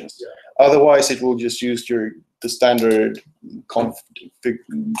configurations. Yeah. Otherwise, it will just use the standard config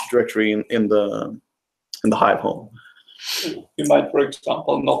directory in the Hive home. You might, for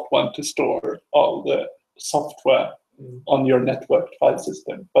example, not want to store all the software on your network file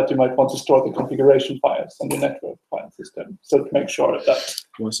system, but you might want to store the configuration files on the network file system. So to make sure that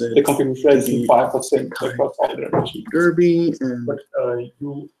the configuration file was synced across all their machines. Derby. But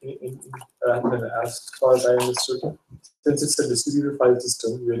as far as I understood, since it's a distributed file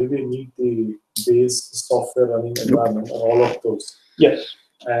system, you anyway need the base software running environment and all of those. Yes.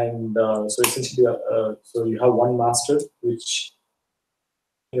 And so essentially, so you have one master, which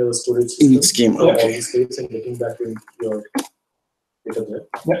the storage system, schema, all okay. the states and getting back in your data there.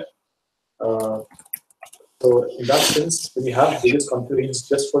 Yeah. So in that sense, when you have base configurations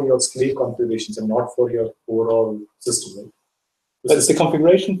just for your slave configurations and not for your overall system, right? But the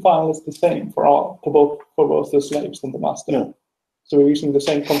configuration file is the same for both the slaves and the master. Yeah. So we're using the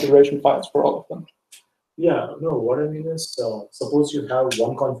same configuration files for all of them. Yeah, no, what I mean is, suppose you have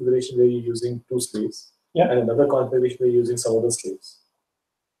one configuration where you're using 2 slaves, yeah, and another configuration where you're using some other slaves.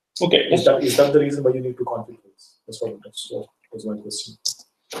 Okay. Is that the reason why you need to configure this? That's what was my question.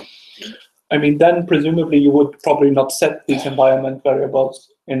 I mean, then presumably you would probably not set these environment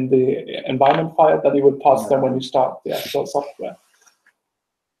variables in the environment file, that you would pass them when you start the actual software.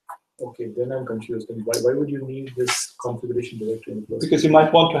 Okay, then I'm confused. Then why would you need this configuration directory in the first Because you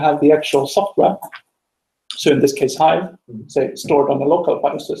might want to have the actual software. So in this case, Hive, say, stored on a local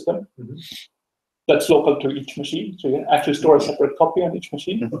file system that's local to each machine. So you actually store a separate copy on each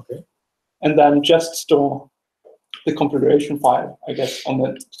machine. Okay. And then just store the configuration file, I guess, on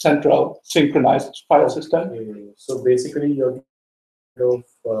the central synchronized file system. Okay. So basically, you're to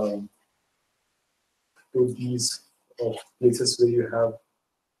these places where you have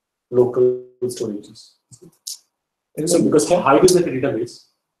local storages. So because Hive is like a database.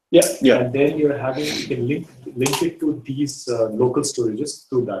 Yeah. And then you can link it to these local storages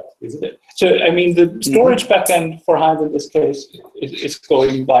through that, isn't it? So, I mean, the storage backend for Hive in this case is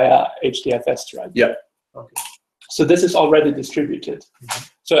going via HDFS, right? Yeah. Okay. So this is already distributed.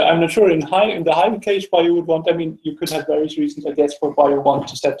 So I'm not sure in the Hive case why you would want, I mean, you could have various reasons, I guess, for why you want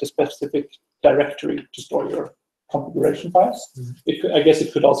to set a specific directory to store your configuration files. I guess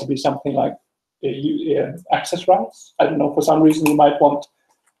it could also be something like access rights. I don't know, for some reason you might want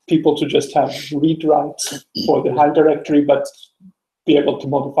people to just have read rights for the Hive directory, but be able to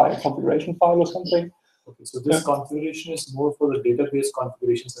modify a configuration file or something. Okay, so this configuration is more for the database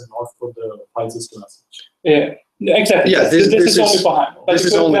configurations and not for the file system as such. Yeah, exactly. Yeah, this is only for Hive. But this you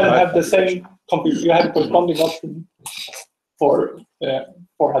is could only then Hive have the same you have a corresponding option for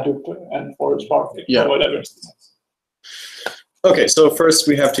Hadoop and for Spark or whatever. Okay, so first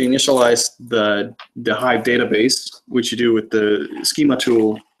we have to initialize the Hive database, which you do with the schema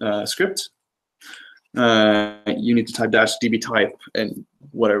tool script. You need to type -db type and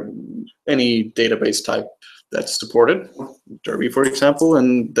whatever, any database type that's supported, Derby, for example,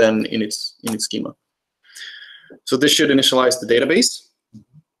 and then in its schema. So this should initialize the database.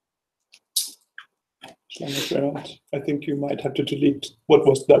 I think you might have to delete what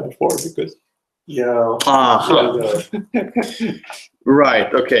was there before because. Yeah. Right.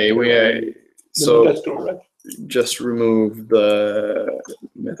 Okay. So Metastore, right? just remove the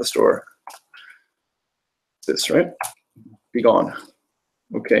metastore. This, right? Be gone.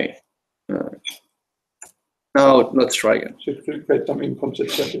 Okay. Now let's try again. Should create some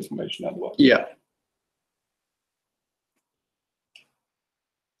inconsistent information as well. Yeah.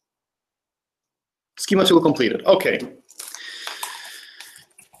 Schema tool completed. Okay.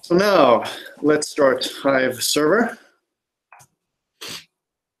 So now let's start Hive server.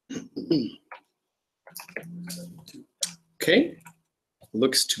 Okay.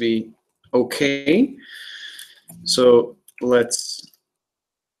 Looks to be okay. So let's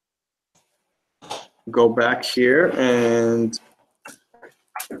go back here and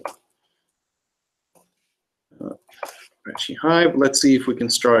Apache Hive. Let's see if we can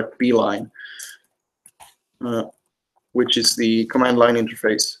start Beeline, which is the command line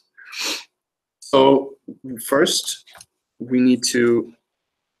interface. So first, we need to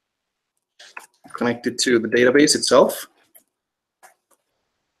connect it to the database itself.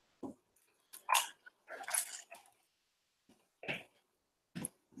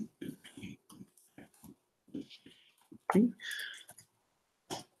 Okay.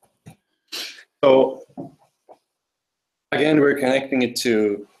 So again, we're connecting it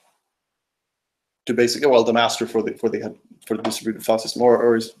to basically, well, the master for the distributed file system,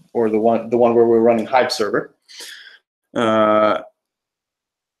 or the one where we're running Hive server,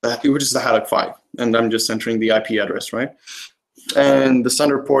 which is the Haddock 5, and I'm just entering the IP address, right? And the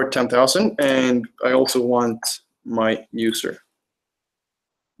standard port 10,000, and I also want my user.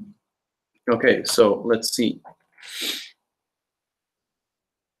 Okay, so let's see.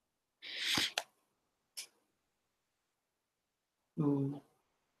 No,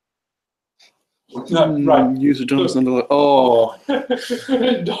 right. User John is not allowed. Oh.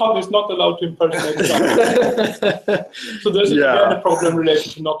 Don is not allowed to impersonate John. So there's again a problem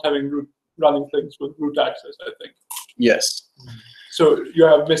related to not having running things with root access, I think. Yes. So you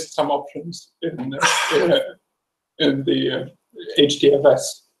have missed some options in the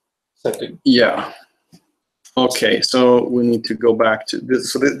HDFS setting. Yeah. Okay, so we need to go back to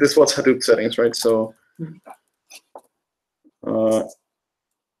this. So this was Hadoop settings, right? So. No.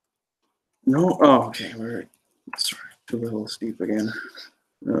 Oh, okay. We're sorry. 2 levels deep again.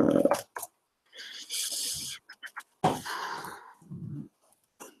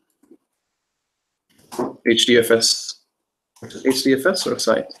 HDFS. HDFS or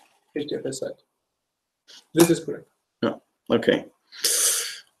site? HDFS site. This is correct. No. Okay.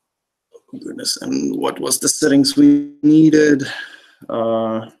 Oh, goodness. And what was the settings we needed?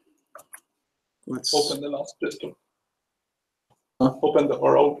 Let's open the last system. Open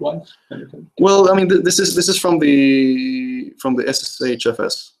our old one. Well, I mean, this is from the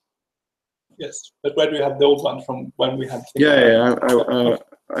SSHFS. Yes, but where do we have the old one from when we had? Yeah,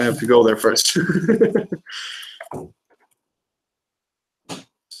 I have to go there first.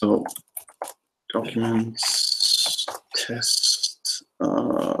 So, documents, test,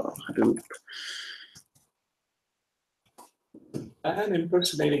 Hadoop. And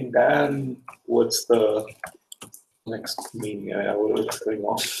impersonating Dan, what's the next meeting? What was going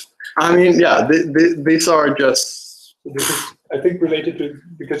on? I mean, yeah, these are just. This is, I think, related to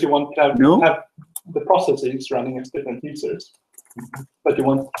because you want to have the processes running as different users, but you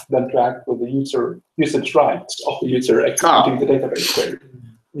want them to act with the usage rights of the user executing the database query.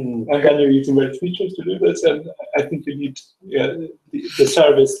 And then you're using various features to do this, and I think you need the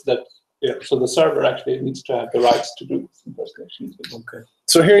service that. Yeah, so the server actually needs to have the rights to do impersonations. Okay.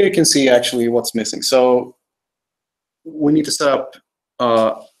 So here you can see actually what's missing. So we need to set up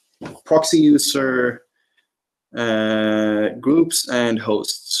proxy user groups and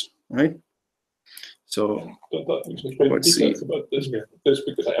hosts, right? So let's see about this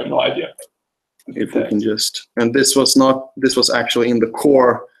because I have no idea. If we can just, and this was actually in the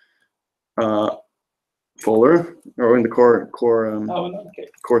core folder or in the core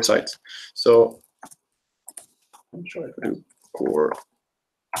core sites. So I'm sure I do core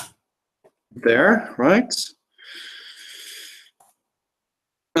there, right?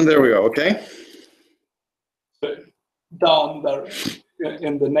 And there we go. Okay. So down there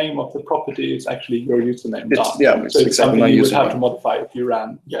in the name of the property is actually your username. Yeah, so it's something you would have to modify if you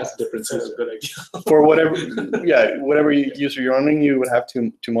ran different user. Good idea. For whatever, whatever user you're running, you would have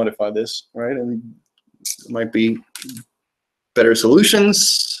to modify this, right? And it might be better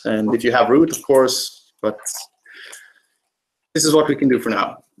solutions, and if you have root, of course, but this is what we can do for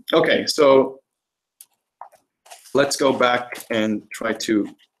now. Okay, so let's go back and try to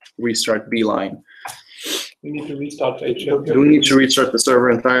restart Beeline. We need to restart HDFS. Do we need to restart the server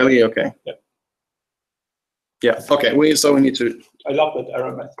entirely? Okay. Yeah. Yeah. Okay. So we need to. I love that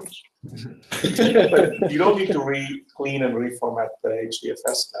error message. But you don't need to clean and reformat the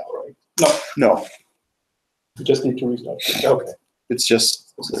HDFS now, right? No. You just need to restart it. Okay. It's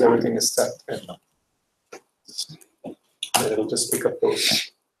just because everything is set. And it'll just pick up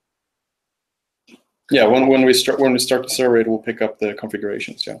those. Yeah. When we start the server, it will pick up the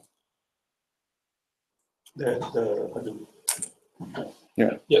configurations. Yeah.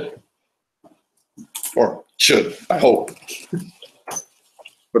 Yeah. Or should, I hope.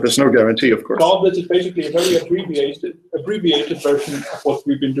 But there's no guarantee, of course. No, this is basically a very abbreviated version of what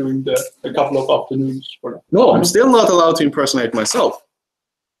we've been doing a couple of afternoons for now. No, I'm still not allowed to impersonate myself.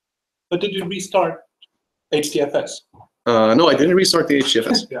 But did you restart HDFS? No, I didn't restart the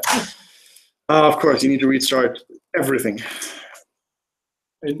HDFS. Yeah. Of course, you need to restart everything.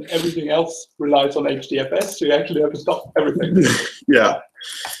 And everything else relies on HDFS, so you actually have to stop everything. Yeah.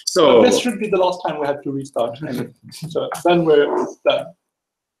 So this should be the last time we have to restart. So then we're done.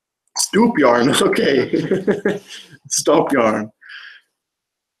 Stoop yarn, okay. Stop yarn.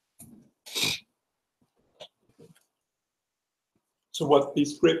 So what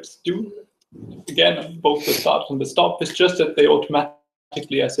these scripts do, again, both the start and the stop, is just that they automatically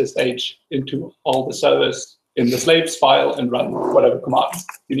automatically SSH into all the servers in the slaves file and run whatever commands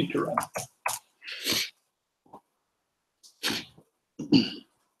you need to run.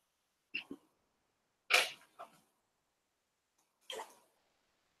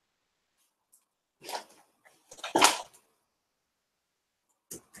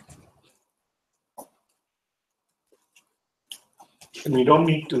 And we don't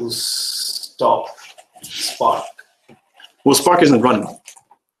need to stop Spark. Well, Spark isn't running.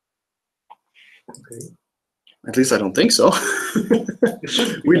 Okay. At least I don't think so.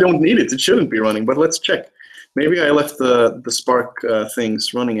 We don't need it. It shouldn't be running, but let's check. Maybe I left the Spark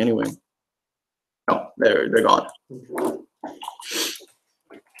things running anyway. Oh, they're gone.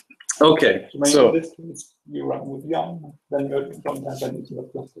 Okay, so this is you run with Yarn, then you don't have any sort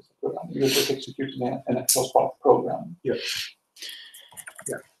of clusters to run. You're just executing an actual Spark program. Yeah.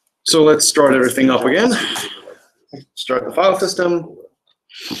 So let's start everything up again. Start the file system.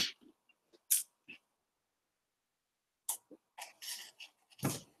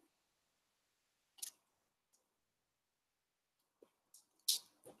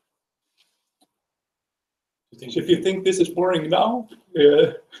 So if you think this is boring now,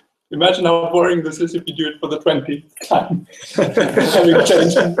 imagine how boring this is if you do it for the 20th time. Having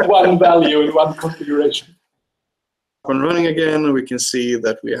changed one value in one configuration. When running again, we can see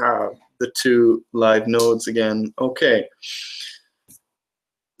that we have the 2 live nodes again. Okay.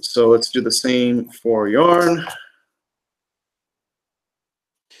 So let's do the same for Yarn.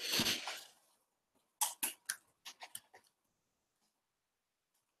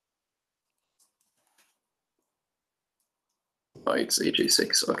 Oh, it's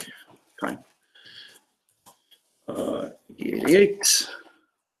AJ6. Okay, fine. 88.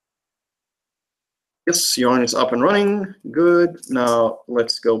 Yes, Yarn is up and running. Good. Now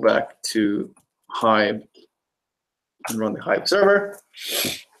let's go back to Hive and run the Hive server.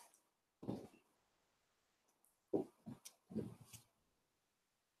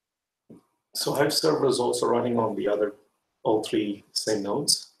 So Hive server is also running on the all 3 same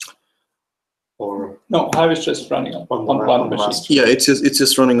nodes? Or No, Hive is just running on one machine. master? Yeah, it's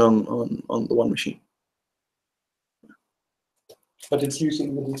just running on the one machine. But it's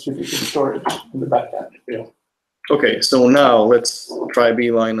using the distributed storage in the backend. Yeah. Okay, so now let's try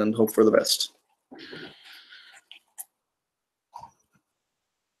Beeline and hope for the best.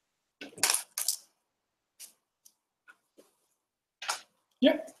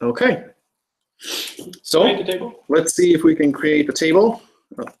 Yeah. Okay. So Create a table. let's see if we can create a table.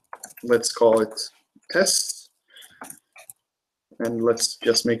 Let's call it tests. And let's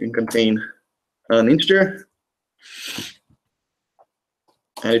just make it contain an integer.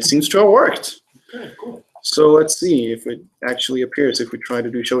 And it seems to have worked. Okay, cool. So let's see if it actually appears if we try to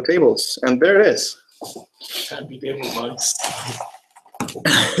do show tables. And there it is. Can't be table nice.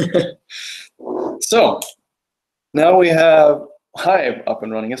 So now we have Hive up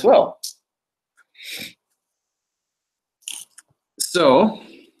and running as well. So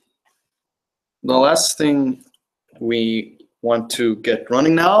the last thing we want to get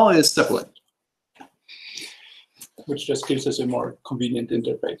running now is Zeppelin. Which just gives us a more convenient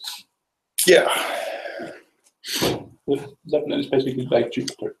interface. Yeah. Zeppelin is basically like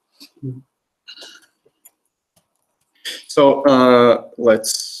Jupyter. So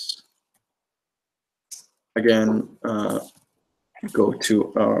let's again go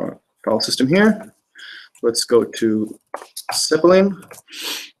to our file system here. Let's go to Zeppelin,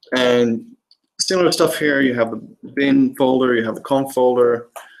 and similar stuff here. You have the bin folder, you have the conf folder.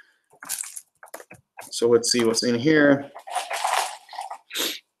 So let's see what's in here.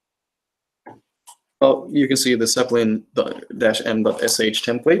 Well, you can see the Zeppelin-m.sh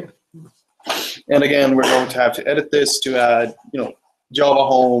template. And again, we're going to have to edit this to add, Java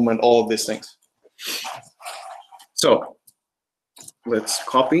home and all of these things. So let's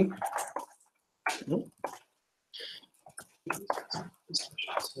copy.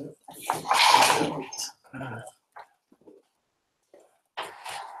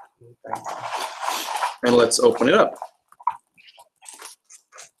 And let's open it up.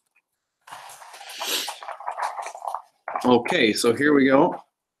 Okay, so here we go.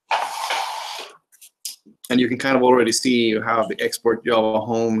 And you can kind of already see you have the export Java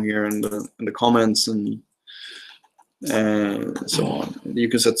home here in the comments and so on. You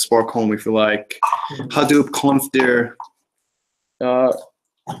can set Spark home if you like. Hadoop conf there.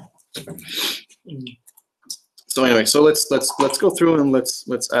 So anyway, so let's go through and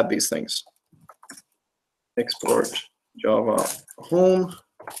let's add these things. Export Java home.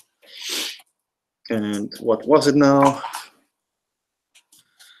 And what was it now?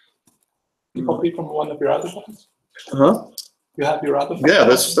 You copy from one of your other files? Huh? You have your other. Yeah,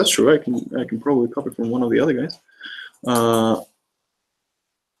 that's true. I can probably copy from one of the other guys. Where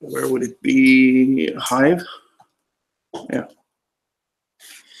would it be? Hive. Yeah.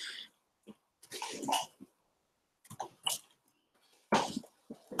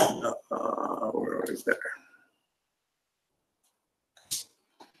 Where is there?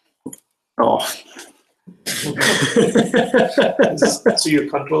 Oh. So you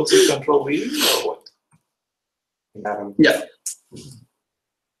Control C, Control V, or what? Yeah.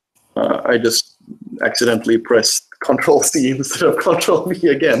 I just accidentally pressed Control C instead of Control V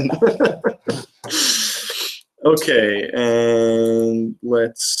again. Okay, and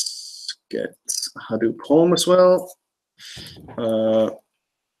let's get Hadoop home as well.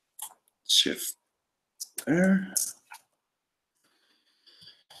 Shift there.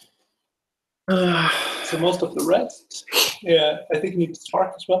 So most of the rest, yeah, I think you need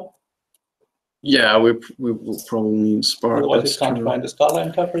Spark as well. Yeah, we will probably need Spark. Otherwise, you can't find the Scala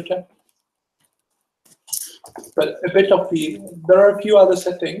interpreter. But a bit of there are a few other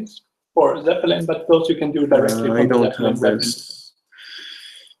settings for Zeppelin, but those you can do directly from I don't the Zeppelin have web. this.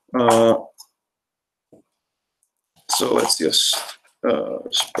 So let's just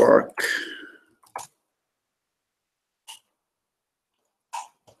Spark.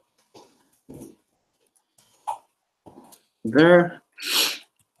 There.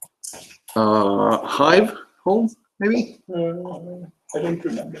 Hive home, maybe? I don't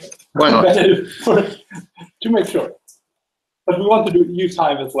remember. Why not? To make sure. But we want to use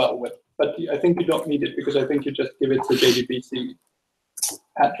Hive as well, but I think you don't need it because I think you just give it the JDBC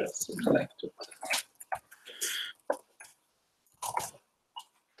address to connect to.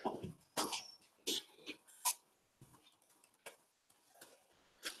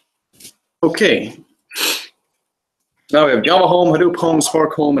 Okay. Now we have Java home, Hadoop home,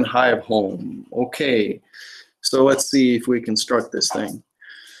 Spark home, and Hive home. Okay. So let's see if we can start this thing.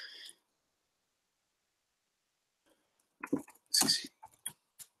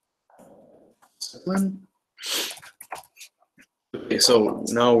 Zeppelin. Okay, so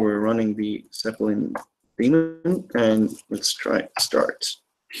now we're running the Zeppelin daemon, and let's try start.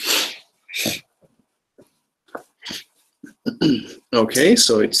 Okay,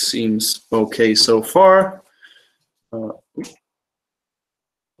 so it seems okay so far.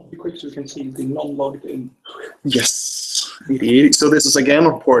 Be quick so you can see the non-logged in. Yes, 8080. So this is again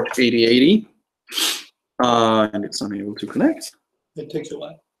port 8080, and it's unable to connect. It takes a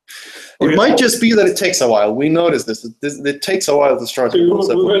while. It might just be that it takes a while. We noticed this. It takes a while to start So the we whole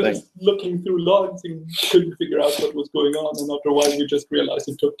Zeppelin were thing. just looking through logs and couldn't figure out what was going on, and after a while we just realized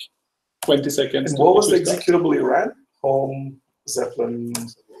it took 20 seconds. And what was the executable you ran? Home, Zeppelin,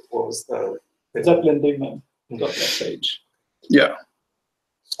 what was the? Zeppelin daemon.sh. Yeah.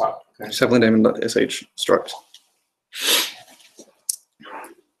 Ah, okay. Zeppelin daemon.sh struct.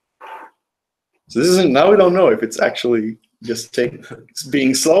 So this isn't, now we don't know if it's actually just it's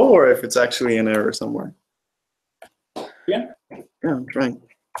being slow or if it's actually an error somewhere. Yeah. Yeah, I'm trying.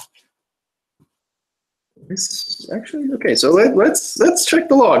 This actually okay. So let's check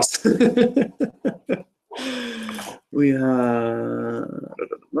the logs. We have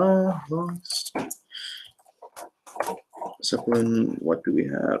logs. Zeppelin. What do we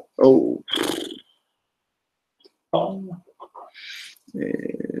have? Oh.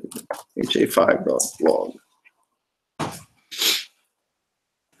 HA5.log.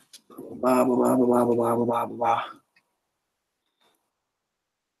 Blah, blah, blah, blah, blah, blah, blah, blah.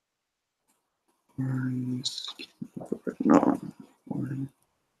 No.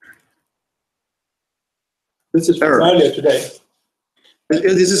 This is from earlier today.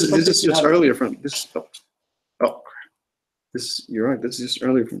 This is just earlier from this. Oh, this you're right. This is just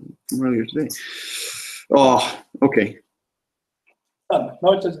earlier from earlier today. Oh, okay. Done.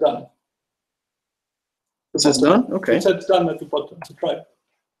 Now it says done. It says done. Okay. It says done at the bottom. So try it.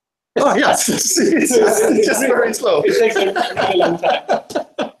 Oh yes, it's just very slow. It takes a really long time.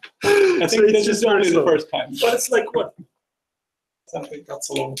 I think this is only the first time. But it's like what? Something that's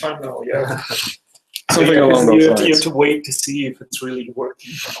a long time now. Yeah. Something along those lines. You have to wait to see if it's really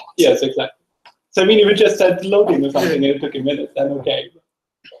working or not. Yes, exactly. So I mean, if it just said loading or something and it took a minute, then okay.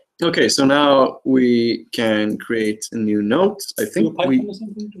 Okay, so now we can create a new note. I think I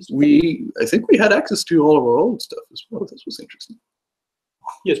think we had access to all of our old stuff as well. This was interesting.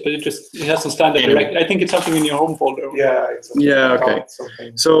 Yes, but it hasn't standard direct. I think it's something in your home folder. Yeah. Yeah. Okay.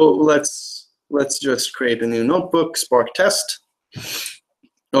 So let's just create a new notebook. Spark test.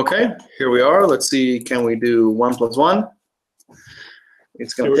 Okay. Here we are. Let's see. Can we do 1 + 1?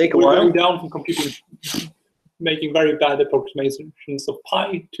 It's going to take a while. We're going down from computing, making very bad approximations of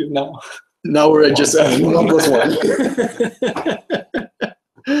pi to now Now we're at just 1+1.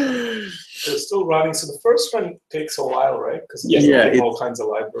 They're still running. So the first one takes a while, right? Because Yeah, all kinds of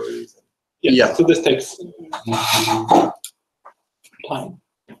libraries. Yeah. So this takes time.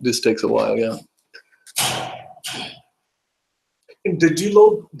 This takes a while, yeah. Did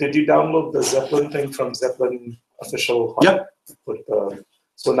you download the Zeppelin thing from Zeppelin official? Yeah. With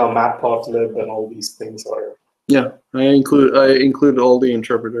so now matplotlib and all these things are. Yeah, I include all the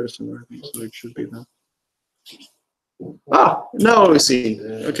interpreters and everything, so it should be that. Ah, now we see.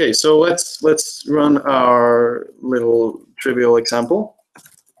 Okay, so let's run our little trivial example.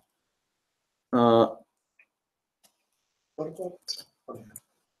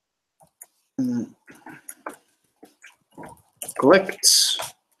 Collect.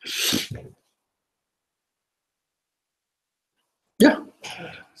 Yeah.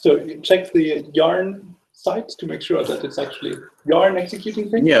 So you check the Yarn site to make sure that it's actually Yarn executing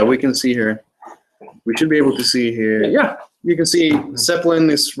things. Yeah, we can see here. We should be able to see here. Yeah, you can see Zeppelin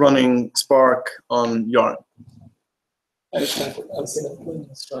is running Spark on Yarn. Zeppelin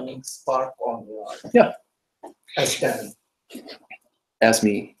is running Spark on Yarn. Yeah. As Dan. As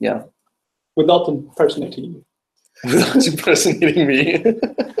me, yeah. Without impersonating you. Without impersonating me.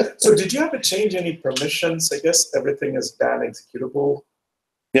 So did you have to change any permissions? I guess everything is Dan executable.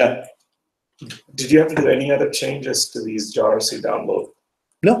 Yeah. Did you have to do any other changes to these jars you download?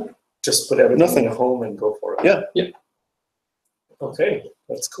 No. Just put everything Nothing. at home and go for it. Yeah. Yeah. Okay,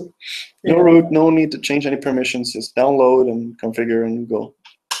 that's cool. No root, no need to change any permissions. Just download and configure and go.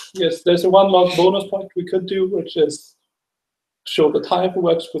 Yes, there's a one last bonus point we could do, which is show the Hive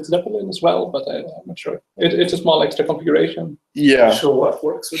works with Zeppelin as well, but I'm not sure. It's a small extra configuration. Yeah. Show what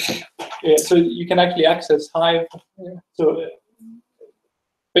works with it. Yeah, so you can actually access Hive. So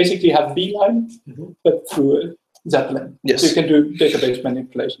basically have Beeline, but through Zeppelin. Yes. So you can do database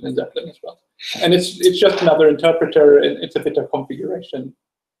manipulation in Zeppelin as well. And it's just another interpreter, and it's a bit of configuration,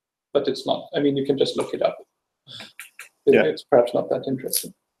 but it's not. I mean, you can just look it up. It's perhaps not that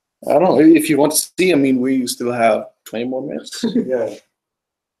interesting. I don't know. If you want to see, I mean, we still have 20 more minutes. Yeah.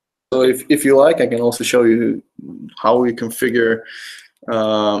 So if you like, I can also show you how we configure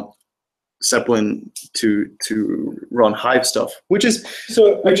Zeppelin to run Hive stuff, which is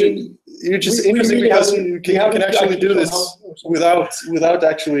interesting because you can actually do this without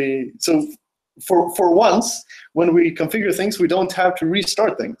actually. So for once, when we configure things, we don't have to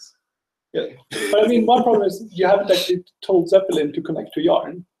restart things. Yeah, but I mean, one problem is you haven't actually told Zeppelin to connect to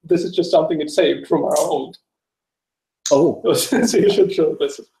Yarn. This is just something it saved from our old. Oh. So you should show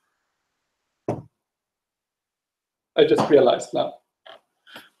this. I just realized now.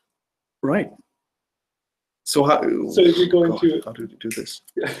 Right. So how? So if you're going to how do we do this?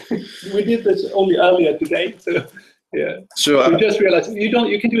 We did this only earlier today, so yeah. So we just realized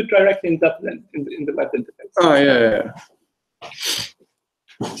you can do it directly in Zeppelin in the web interface. Oh yeah.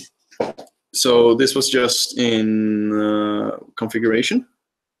 So this was just in configuration,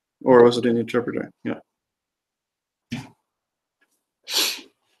 or was it in interpreter? Yeah.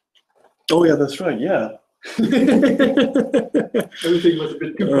 Oh yeah, that's right. Yeah. Everything was a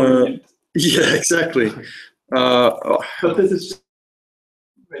bit too convenient. Yeah, exactly. But this is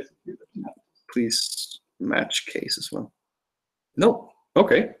basically. Please match case as well. No.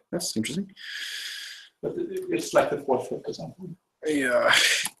 Okay, that's interesting. But it's like the fourth foot or something. Yeah.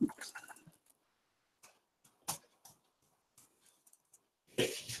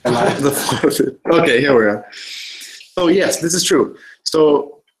 Okay, here we are. Oh yes, this is true.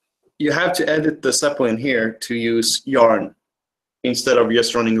 So you have to edit the Zeppelin here to use Yarn instead of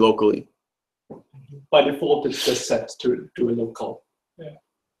just running locally. By default, it's just set to a local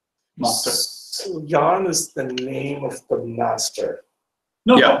master. So Yarn is the name of the master.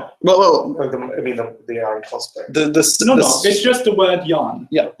 No, yeah. Well. Or the Yarn cluster. No. It's just the word Yarn.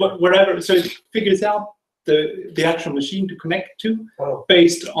 Yeah. Wherever, so it figures out the actual machine to connect to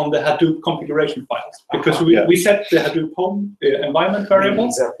based on the Hadoop configuration files, because we set the Hadoop home environment variable.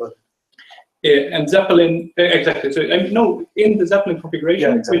 Zeppelin. And Zeppelin, exactly. So in the Zeppelin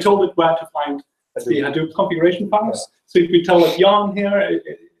configuration, we told it where to find the Hadoop configuration files. So if we tell it Yarn here,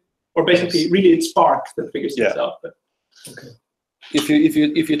 or basically, really, it's Spark that figures this out. But. Okay.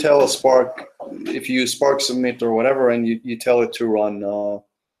 If you tell a Spark, if you use Spark submit or whatever, and you tell it to run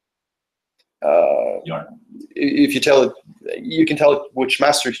Yarn. If you tell it, you can tell it which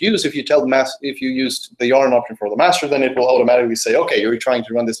master to use. If you tell if you use the Yarn option for the master, then it will automatically say, okay, you're trying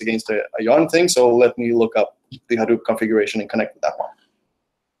to run this against a Yarn thing, so let me look up the Hadoop configuration and connect with that one.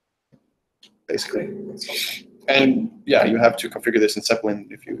 Basically. And yeah, you have to configure this in Zeppelin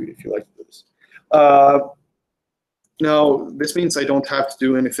if you like to do this. Now this means I don't have to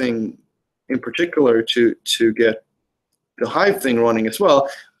do anything in particular to get the Hive thing running as well.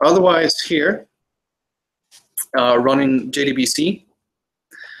 Otherwise, here, running JDBC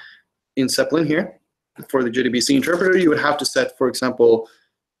in Zeppelin here, for the JDBC interpreter, you would have to set, for example,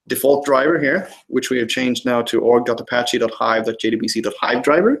 default driver here, which we have changed now to org.apache.hive.jdbc.hive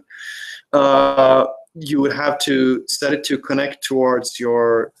driver. You would have to set it to connect towards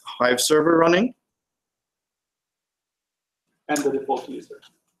your Hive server running. And the default user.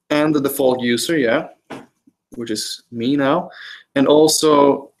 And the default user, yeah, which is me now. And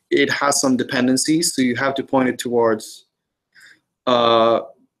also, it has some dependencies, so you have to point it towards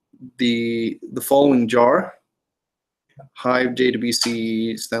the following jar, Hive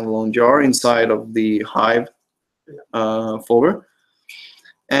JDBC standalone jar inside of the Hive folder,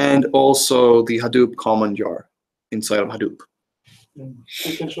 and also the Hadoop common jar inside of Hadoop.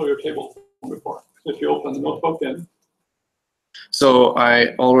 You can show your table before. If you open the notebook, then. So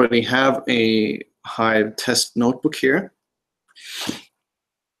I already have a Hive test notebook here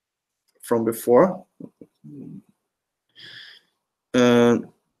from before. Tables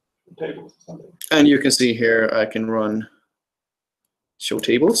or something. And you can see here I can run show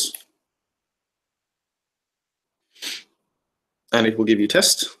tables. And it will give you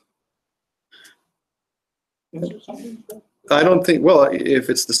test. I don't think, well, if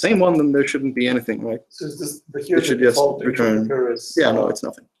it's the same one, then there shouldn't be anything, right? So is this here It should the just default return. interpreter is Yeah, no, it's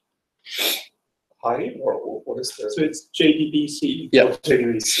nothing. Hive, or what is this? So it's JDBC, Yeah.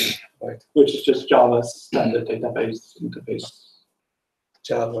 JDBC, right? which is just Java's standard database interface.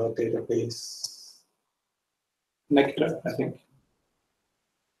 Java database. Nectar, I think.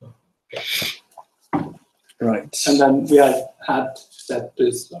 Right. And then we had set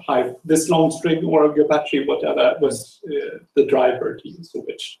this Hive, this long string or Apache, whatever, was the driver to use, so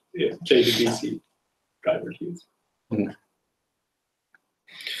which JDBC driver to use. Mm.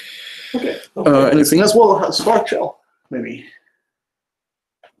 Okay. Anything else? Well, Spark Shell, maybe.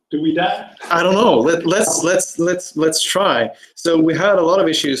 Do we dare? I don't know. Let's try. So we had a lot of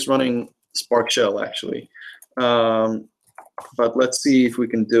issues running Spark Shell actually, but let's see if we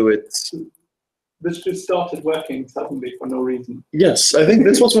can do it. This just started working suddenly for no reason. Yes, I think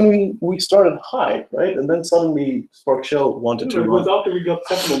this was when we started Hive, right? And then suddenly Spark Shell wanted to It run. was after we got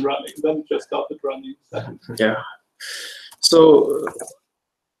Zeppelin running, then it just started running. Yeah. So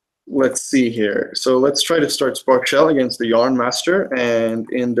let's see here. So let's try to start Spark Shell against the Yarn master and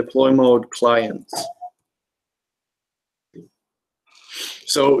in deploy mode client.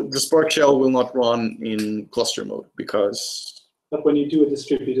 So the Spark Shell will not run in cluster mode because. But when you do a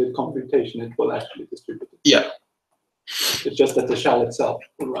distributed computation, it will actually distribute it. Yeah. It's just that the shell itself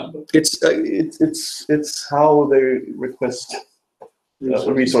will run. It's how they request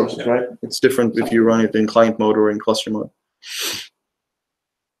resources, right? It's different if you run it in client mode or in cluster mode.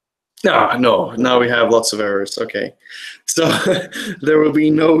 No, now we have lots of errors. Okay, so there will be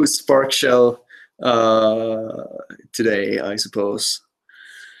no Spark Shell today, I suppose.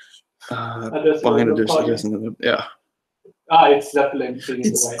 Behind the yeah. It's Zeppelin in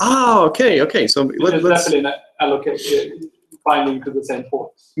the way. Okay. So let's Zeppelin allocate binding to the same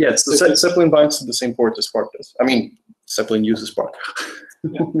ports. Yes, the Zeppelin binds to the same port as Spark does. I mean, Zeppelin uses Spark.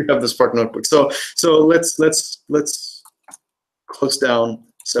 Yeah. We have the Spark notebook. So let's close down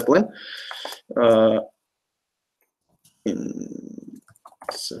Zeppelin. In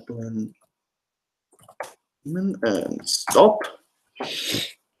Zeppelin and stop.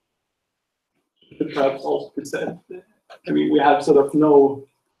 Perhaps also present. I mean, we have sort of no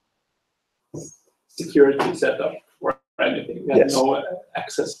security setup or anything. We have no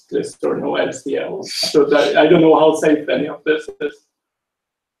access list or no LCL. So that, I don't know how safe any of this is.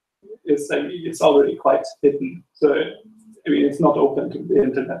 It's already quite hidden. So I mean, it's not open to the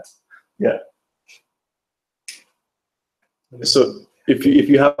internet. Yeah. So if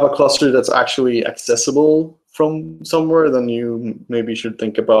you have a cluster that's actually accessible from somewhere, then you maybe should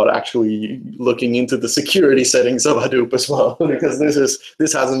think about actually looking into the security settings of Hadoop as well, because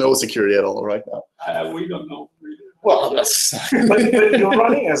this has no security at all right now. We don't know. Really. Well, that's but you're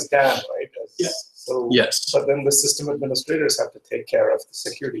running as DAM, right? So yes. But then the system administrators have to take care of the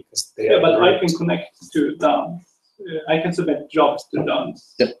security because they. Yeah, but I can connect to DAM. I can submit jobs to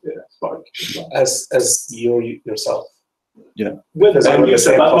DAM's Spark as yourself. Yeah. With the same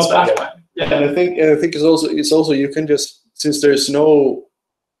user, but not that time. Yeah. And I think it's also you can just, since there's no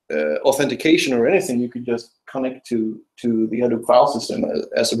authentication or anything, you could just connect to the Hadoop file system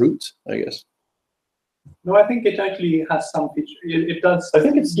as a root, I guess. No, I think it actually has some feature. It does. I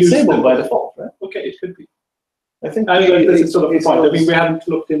think it's disabled by default, right? Okay, it could be. I think this is sort of the point. I mean, we haven't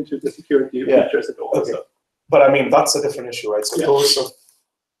looked into the security features at all. Okay. So. But I mean, that's a different issue, right? Suppose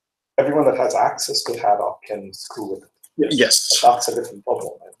everyone that has access to Haddock can screw with it. Yes. But that's a different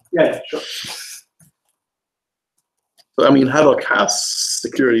problem. Right? Yeah, sure. So, I mean, Haddock has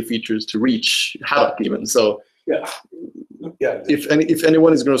security features to reach Haddock even. So Yeah. if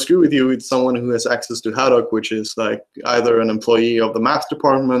anyone is going to screw with you, it's someone who has access to Haddock, which is like either an employee of the math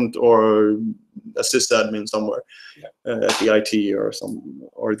department or a sysadmin somewhere at the IT or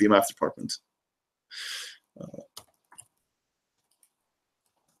the math department.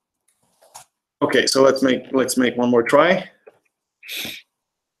 Okay, so let's make one more try.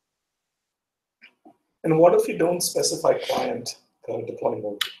 And what if you don't specify client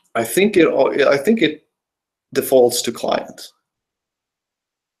deployment? I think it defaults to client.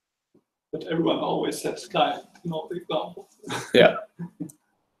 But everyone always says client in all the examples. Yeah.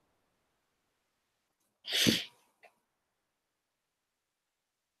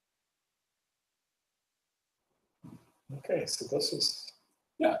 Okay, so this is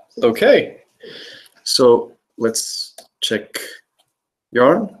Okay. So let's check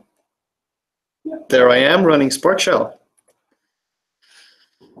Yarn. Yeah. There I am running Spark Shell.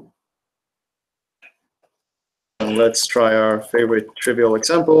 And let's try our favorite trivial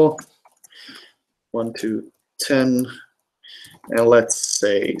example. 1 to 10. And let's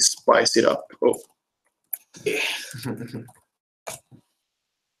say spice it up. Oh.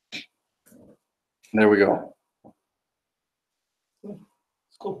 There we go.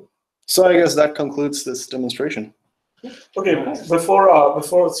 cool. So I guess that concludes this demonstration. Okay, before can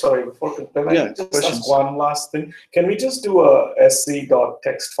I just questions. ask one last thing? Can we just do a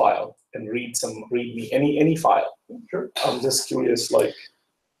sc.txt file and read me any file? Sure. I'm just curious, like,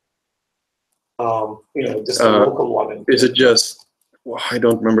 just a local one. Is it just? Well, I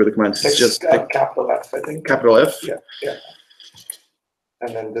don't remember the command. It's just capital F, I think. capital F. Yeah.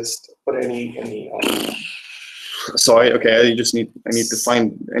 And then just put any. So I just need to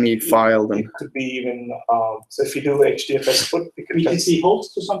find any file then. It could be even so if you do HDFS put, you can VTC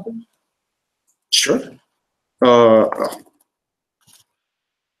host or something. Sure.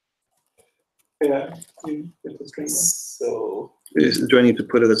 Yeah. It's a string. So Do I need to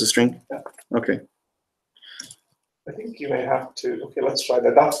put it as a string? Yeah. Okay. I think you may have to. Okay, let's try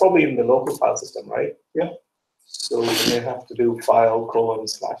that. That's probably in the local file system, right? Yeah. So you may have to do file :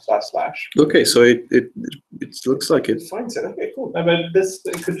 ///. Okay, so it looks like it. It finds it. Okay, cool. I mean,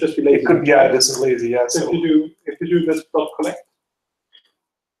 it could just be lazy. It could, yeah. This is lazy. Yeah. So So if you do this dot collect.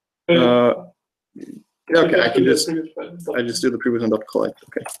 Okay, I just do the previous one dot collect.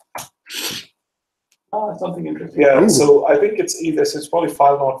 Okay. Something interesting. yeah. Ooh. So I think it's either. So it's probably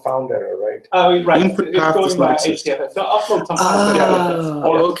file not found error, right? Oh, right. Input It's path going does not by exist. HDFS. So upload some.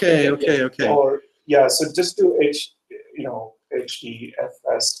 Okay. Or yeah. So just do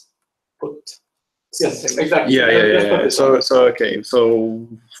HDFS put. Yes, something. exactly. Yeah. So okay. So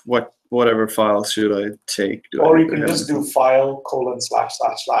whatever file should I take? Or you can just do file : // if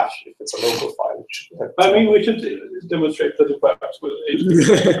it's a local file. I mean, we should demonstrate that it works with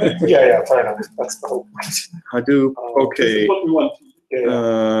HDFS. Yeah, fair enough. That's the whole point. Hadoop. This Okay. is what we want.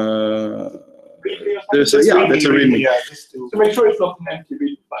 There's a readme. Yeah, just do. To make sure it's not an empty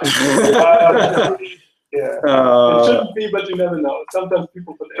read file. Yeah. It shouldn't be, but you never know. Sometimes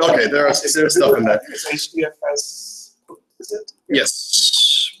people put it. Okay, there's stuff in there. It's HDFS. Is it? Yes.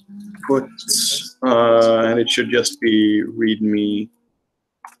 Put and it should just be readme.txt.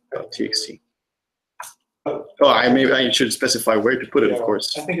 Maybe I should specify where to put it, of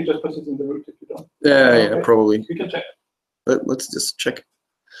course. I think it just puts it in the root if you don't. Yeah, probably. We can check. Let's just check.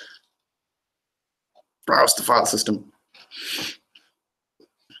 Browse the file system.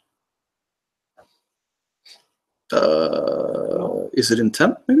 Is it in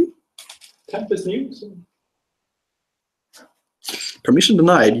temp, maybe? Temp is new. So. Permission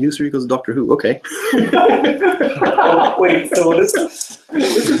denied. User equals Doctor Who. Okay. Wait. So what is this?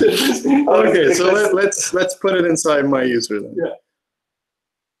 This is interesting. Okay. So let's put it inside my user then.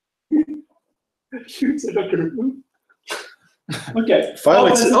 Yeah. User Doctor Who. Okay. File.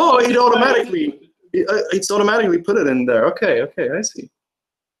 It's automatically put it in there. Okay. I see.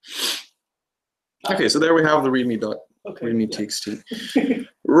 Okay, so there we have the readme.txt.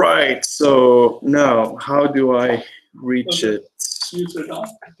 Right, so now how do I reach it? User done.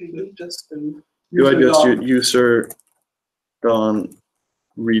 Do I just use user done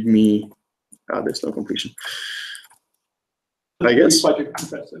readme? There's no completion. I guess.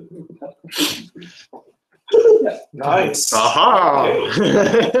 Nice. Aha!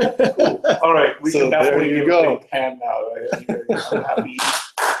 Okay. All right, we So can definitely there you give go. a big hand now. Right? I'm happy.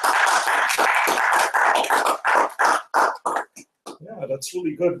 Yeah, that's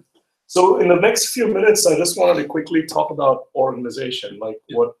really good. So in the next few minutes, I just wanted to quickly talk about organization, like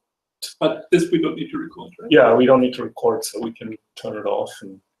But this we don't need to record, right? Yeah, we don't need to record, so we can turn it off.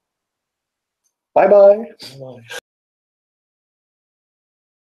 And Bye-bye. bye.